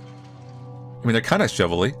 I mean, they're kind of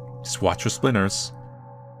shovelly. Just watch for splinters.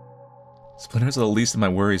 Splinters are the least of my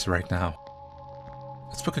worries right now.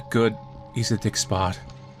 Let's pick a good, easy to dig spot.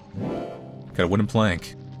 Got a wooden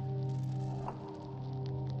plank.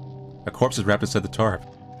 A corpse is wrapped inside the tarp.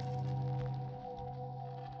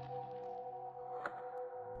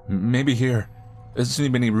 Maybe here. There doesn't seem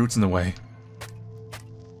to be any roots in the way.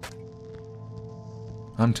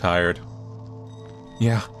 I'm tired.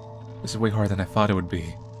 Yeah, this is way harder than I thought it would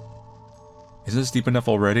be. Is this deep enough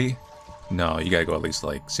already? No, you gotta go at least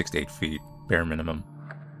like 6 to 8 feet, bare minimum.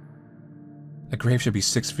 A grave should be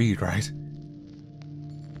 6 feet, right?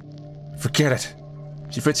 Forget it!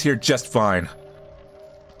 She fits here just fine.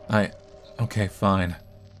 Okay, fine.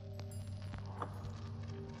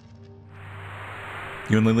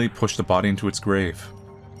 You and Leyley push the body into its grave.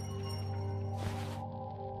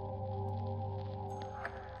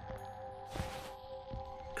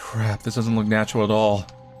 Crap, this doesn't look natural at all.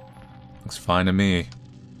 Looks fine to me.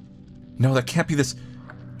 No, that can't be this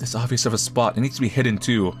obvious of a spot. It needs to be hidden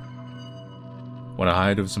too. Want to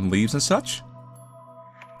hide with some leaves and such?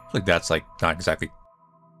 I feel like that's like not exactly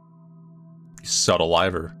subtle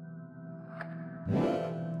either.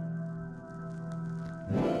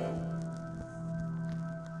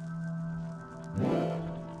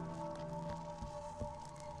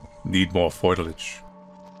 Need more foliage.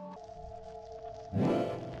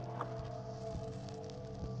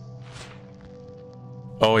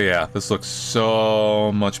 Oh yeah, this looks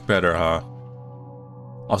so much better, huh?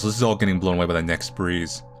 Also, this is all getting blown away by the next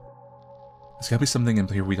breeze. There's gotta be something in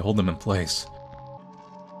here we hold them in place.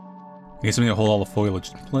 Need something to hold all the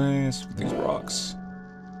foliage in place with these rocks.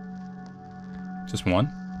 Just one?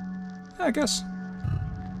 Yeah, I guess.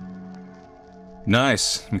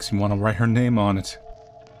 Nice. Makes me want to write her name on it.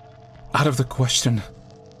 Out of the question.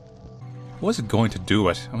 I wasn't going to do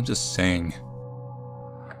it. I'm just saying.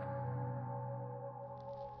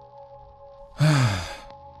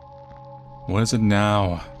 What is it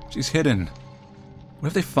now? She's hidden. What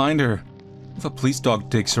if they find her? What if a police dog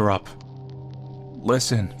digs her up?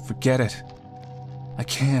 Listen, forget it. I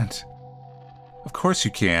can't. Of course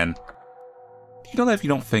you can. Do you know that if you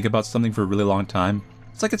don't think about something for a really long time,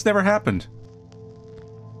 it's like it's never happened?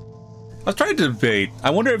 I was trying to debate. I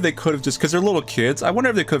wonder if they could have just, because they're little kids, I wonder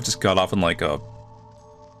if they could have just got off on like a...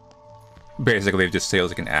 Basically, they just say it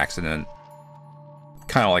was like an accident.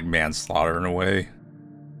 Kind of like manslaughter in a way.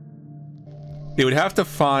 They would have to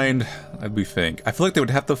find, I think, I feel like they would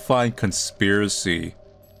have to find conspiracy.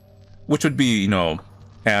 Which would be, you know,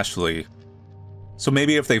 Ashley. So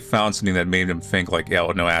maybe if they found something that made them think like, yeah,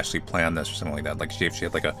 oh no, Ashley planned this or something like that. Like if she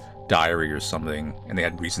had like a diary or something, and they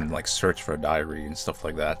had reason to like search for a diary and stuff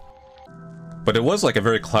like that. But it was like a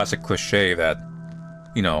very classic cliche that,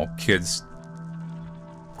 you know,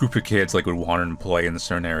 group of kids like would wander and play in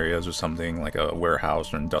certain areas or something, like a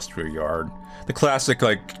warehouse or industrial yard. The classic,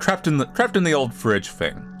 like, trapped in the old fridge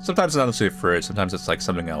thing. Sometimes it's not necessarily a fridge, sometimes it's like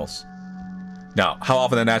something else. Now, how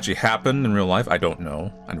often that actually happened in real life, I don't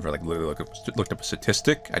know. I never like literally looked up a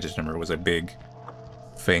statistic. I just remember it was a big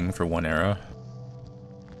thing for one era.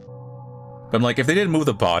 But I'm like, if they didn't move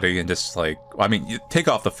the body and just like, I mean, you take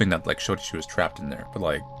off the thing that like showed she was trapped in there, but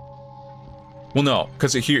like, Well, no,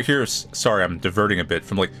 because here's... Sorry, I'm diverting a bit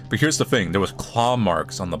from, like... But here's the thing. There was claw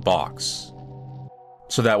marks on the box.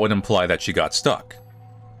 So that would imply that she got stuck.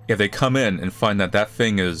 If they come in and find that that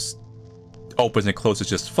thing is... opens and closes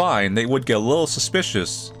just fine, they would get a little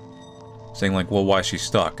suspicious. Saying like, well, why is she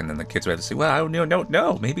stuck? And then the kids would have to say, well, I don't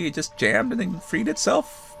know. Maybe it just jammed and then freed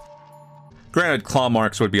itself. Granted, claw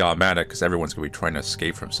marks would be automatic because everyone's going to be trying to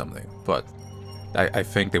escape from something. But I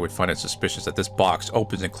think they would find it suspicious that this box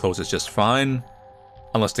opens and closes just fine.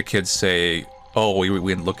 Unless the kids say, oh, we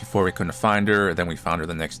went looking for her, we couldn't find her. And then we found her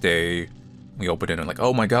the next day. We opened it and like,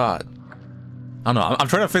 oh my god. I don't know. I'm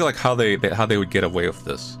trying to figure like how they would get away with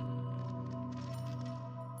this.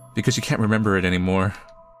 Because you can't remember it anymore.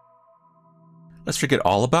 Let's forget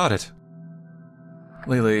all about it.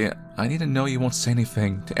 Leyley, I need to know you won't say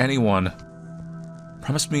anything to anyone.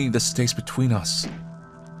 Promise me this stays between us.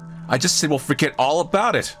 I just said we'll forget all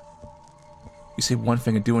about it. You say one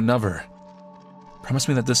thing and do another. Promise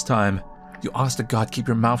me that this time, you honest to God keep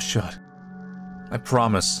your mouth shut. I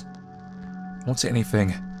promise. I won't say anything.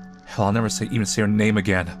 Hell, I'll never even say her name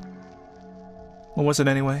again. What was it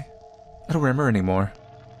anyway? I don't remember anymore.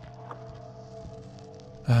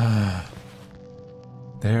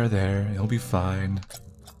 There, it'll be fine.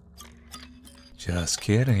 Just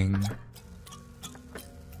kidding.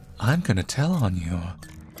 I'm gonna tell on you.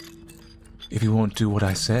 If you won't do what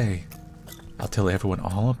I say, I'll tell everyone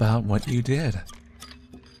all about what you did.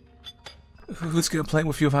 Who's gonna play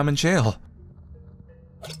with you if I'm in jail?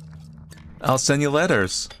 I'll send you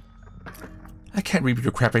letters. I can't read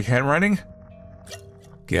your crappy handwriting.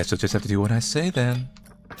 Guess you'll just have to do what I say then.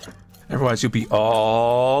 Otherwise you'll be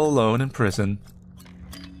all alone in prison.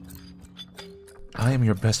 I am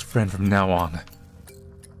your best friend from now on.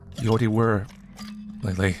 You already were,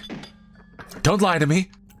 Leyley. Don't lie to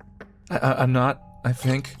me! I'm not, I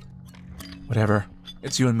think. Whatever.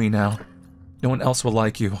 It's you and me now. No one else will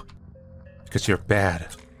like you. Because you're bad.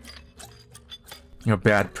 You're a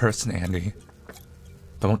bad person, Andy.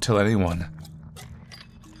 But won't tell anyone.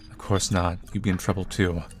 Of course not. You'd be in trouble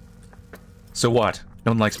too. So what?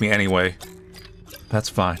 No one likes me anyway. That's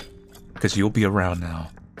fine. Because you'll be around now.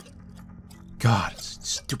 God,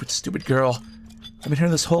 stupid girl. I've been here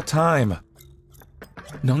this whole time.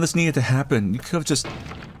 None of this needed to happen. You could have just...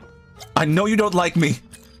 I know you don't like me!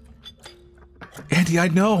 Andy, I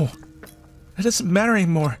know! It doesn't matter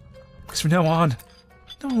anymore. Because from now on,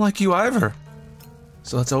 I don't like you either.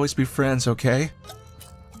 So let's always be friends, okay?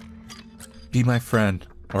 Be my friend,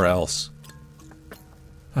 or else.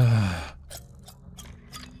 I'll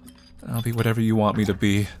be whatever you want me to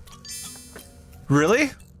be.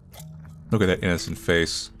 Really? Look at that innocent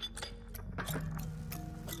face.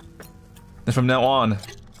 And from now on,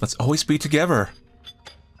 let's always be together.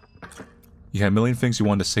 You had a million things you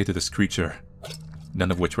wanted to say to this creature,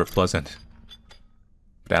 none of which were pleasant.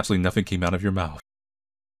 But absolutely nothing came out of your mouth.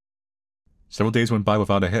 Several days went by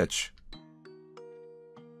without a hitch.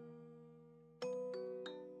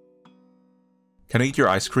 Can I eat your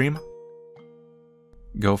ice cream?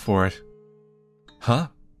 Go for it. Huh?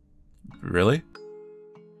 Really?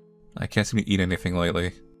 I can't seem to eat anything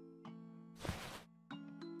lately.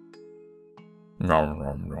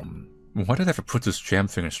 Why did I have to put this jam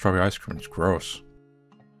thing in strawberry ice cream? It's gross.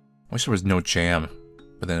 I wish there was no jam,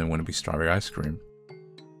 but then it wouldn't be strawberry ice cream.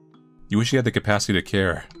 You wish you had the capacity to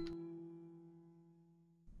care.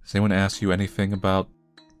 Does anyone ask you anything about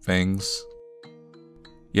things?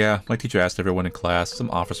 Yeah, my teacher asked everyone in class. Some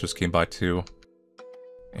officers came by too.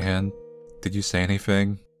 And did you say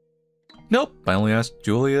anything? Nope. I only asked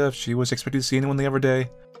Julia if she was expected to see anyone the other day.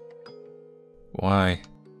 Why?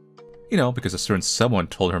 You know, because a certain someone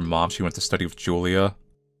told her mom she went to study with Julia.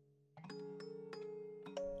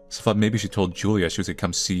 So I thought maybe she told Julia she was gonna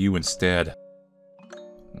come see you instead.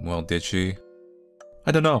 Well, did she?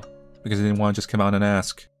 I don't know, because I didn't want to just come out and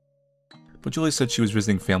ask. But Julia said she was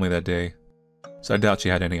visiting family that day, so I doubt she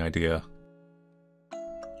had any idea.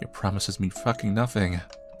 Your promises mean fucking nothing.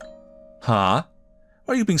 Huh?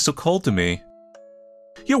 Why are you being so cold to me?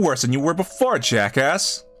 You're worse than you were before,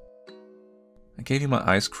 jackass! I gave you my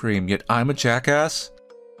ice cream, yet I'm a jackass?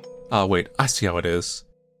 Oh wait, I see how it is.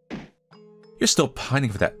 You're still pining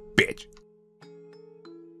for that bitch.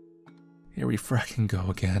 Here we fracking go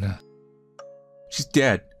again. She's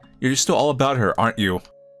dead. You're still all about her, aren't you?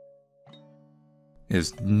 It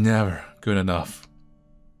is never good enough.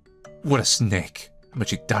 What a snake. But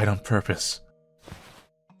she died on purpose.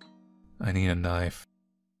 I need a knife.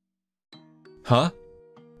 Huh?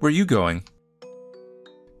 Where are you going?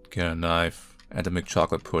 Get a knife. I had to make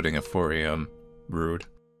chocolate pudding at 4 AM. Rude.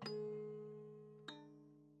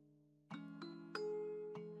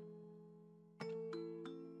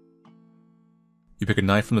 You pick a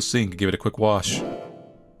knife from the sink and give it a quick wash.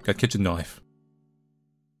 Got kitchen knife.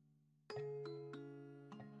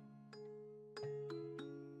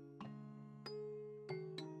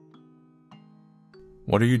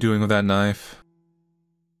 What are you doing with that knife?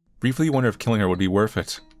 Briefly you wonder if killing her would be worth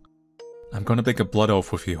it. I'm going to make a blood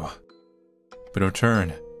oath with you. But in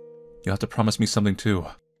return, you'll have to promise me something too.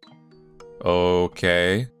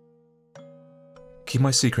 Okay. Keep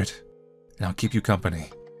my secret, and I'll keep you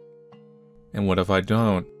company. And what if I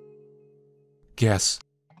don't? Guess.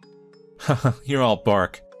 Haha, you're all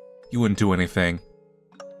bark. You wouldn't do anything.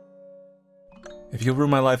 If you'll ruin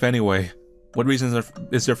my life anyway, what reason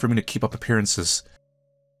is there for me to keep up appearances?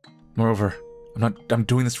 Moreover, I'm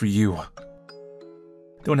doing this for you.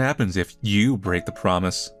 Then what happens if you break the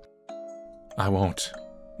promise? I won't.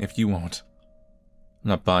 If you won't. I'm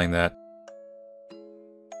not buying that.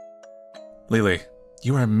 Leyley,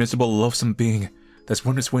 you are a miserable, loathsome being that's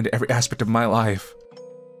worn its way into every aspect of my life.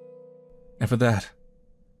 And for that,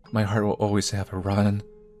 my heart will always have a rotten,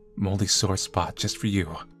 moldy sore spot just for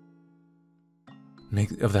you.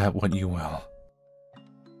 Make of that what you will.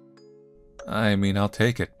 I mean, I'll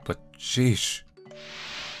take it, but sheesh.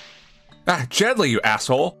 Ah, gently, you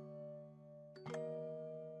asshole!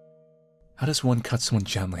 How does one cut someone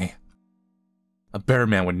gently? A better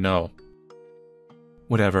man would know.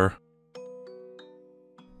 Whatever.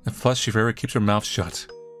 And plus, she forever keeps her mouth shut.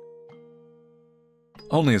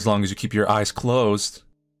 Only as long as you keep your eyes closed.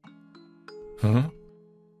 Huh?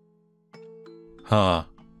 Huh.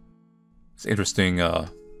 It's interesting,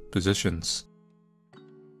 positions.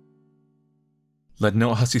 Let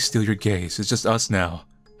no hussy steal your gaze. It's just us now.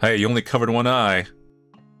 Hey, you only covered one eye.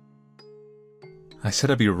 I said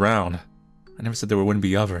I'd be around. I never said there wouldn't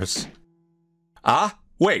be others. Ah?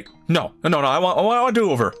 Wait. No. I want a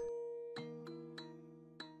do-over.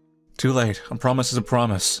 Too late. A promise is a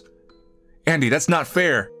promise. Andy, that's not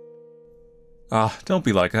fair. Ah, don't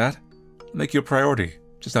be like that. I'll make you a priority.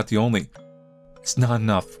 Just not the only. It's not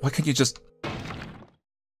enough. Why can't you just...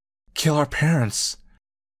 kill our parents?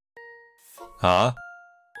 Huh?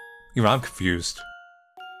 Even I'm confused.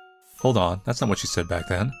 Hold on, that's not what she said back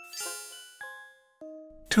then.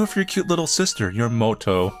 Do it for your cute little sister, your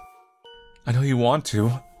Moto. I know you want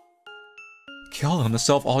to. Kill them to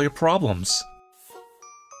solve all your problems.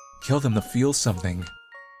 Kill them to feel something.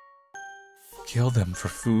 Kill them for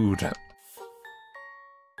food.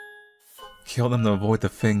 Kill them to avoid the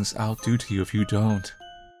things I'll do to you if you don't.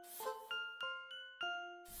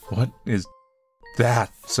 What is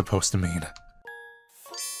that supposed to mean?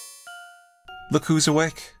 Look who's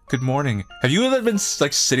awake. Good morning. Have you ever been,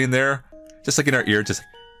 like, sitting there, just like in our ear, just like,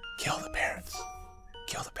 kill the parents.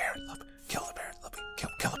 Kill the parents. Love me. Kill the parents. Love me.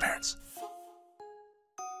 Kill the parents.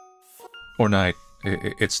 Or night.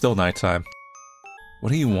 It's still nighttime.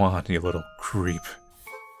 What do you want, you little creep?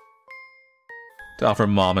 To offer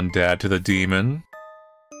mom and dad to the demon?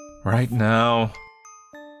 Right now?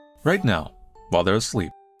 Right now, while they're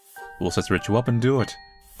asleep. We'll set the ritual up and do it.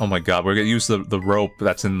 Oh my god, we're gonna use the rope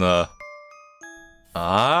that's in the...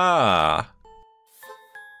 Ah!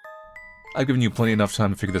 I've given you plenty enough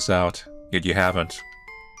time to figure this out, yet you haven't.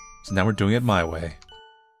 So now we're doing it my way.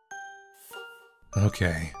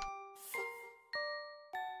 Okay.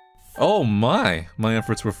 Oh my! My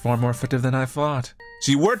efforts were far more effective than I thought.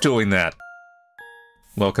 So you were doing that!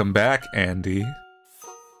 Welcome back, Andy.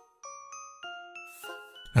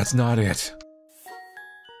 That's not it.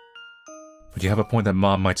 But you have a point that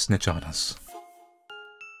Mom might snitch on us.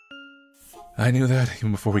 I knew that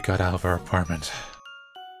even before we got out of our apartment.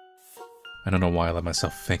 I don't know why I let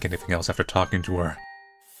myself think anything else after talking to her.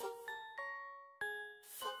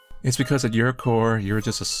 It's because at your core, you're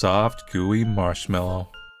just a soft, gooey marshmallow.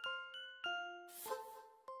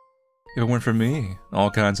 If it weren't for me,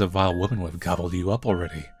 all kinds of vile women would have gobbled you up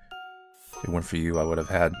already. If it weren't for you, I would have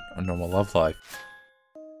had a normal love life.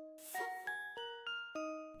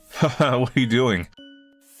 Haha, what are you doing?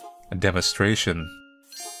 A demonstration.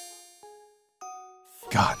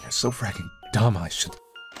 God, you're so fracking dumb, I should...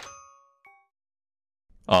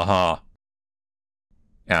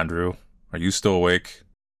 Andrew, are you still awake?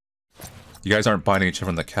 You guys aren't biting each other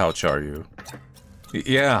on the couch, are you?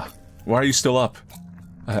 Yeah, why are you still up?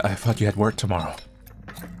 I thought you had work tomorrow.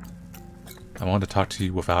 I wanted to talk to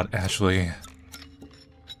you without Ashley.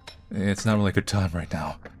 It's not really a good time right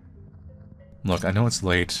now. Look, I know it's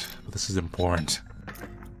late, but this is important.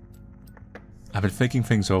 I've been thinking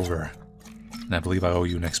things over, and I believe I owe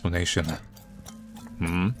you an explanation.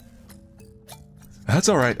 Hmm? That's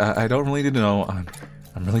alright, I don't really need to know.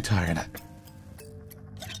 I'm really tired.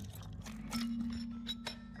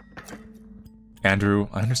 Andrew,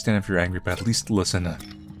 I understand if you're angry, but at least listen.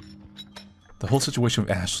 The whole situation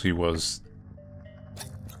with Ashley was...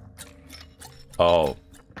 Oh.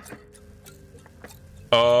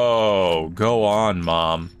 Oh, go on,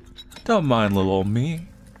 Mom. Don't mind little old me.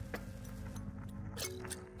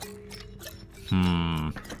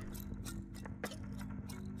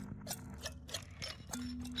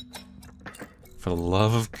 For the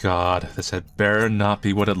love of God, this had better not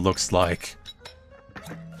be what it looks like.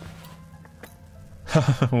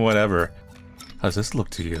 Whatever. How does this look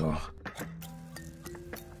to you?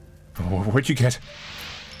 Where'd you get...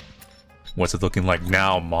 What's it looking like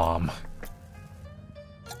now, Mom?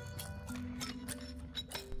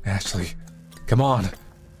 Ashley, come on.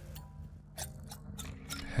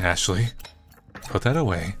 Ashley, put that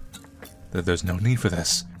away. There's no need for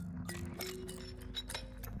this.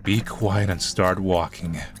 Be quiet and start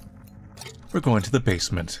walking. We're going to the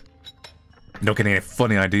basement. Don't get any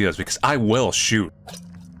funny ideas, because I will shoot.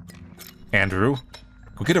 Andrew,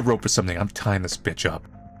 go get a rope or something. I'm tying this bitch up.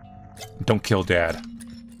 Don't kill Dad.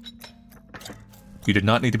 You did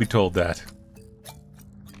not need to be told that.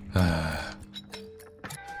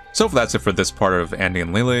 So that's it for this part of Andy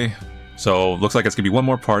and Leyley. So looks like it's gonna be one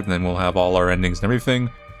more part, and then we'll have all our endings and everything.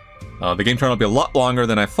 The game turned out to be a lot longer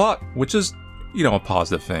than I thought, which is, you know, a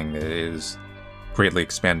positive thing. It is greatly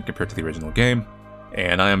expanded compared to the original game.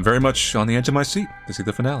 And I am very much on the edge of my seat to see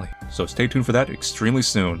the finale. So stay tuned for that extremely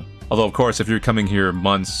soon. Although, of course, if you're coming here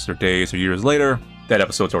months or days or years later, that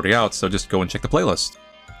episode's already out, so just go and check the playlist.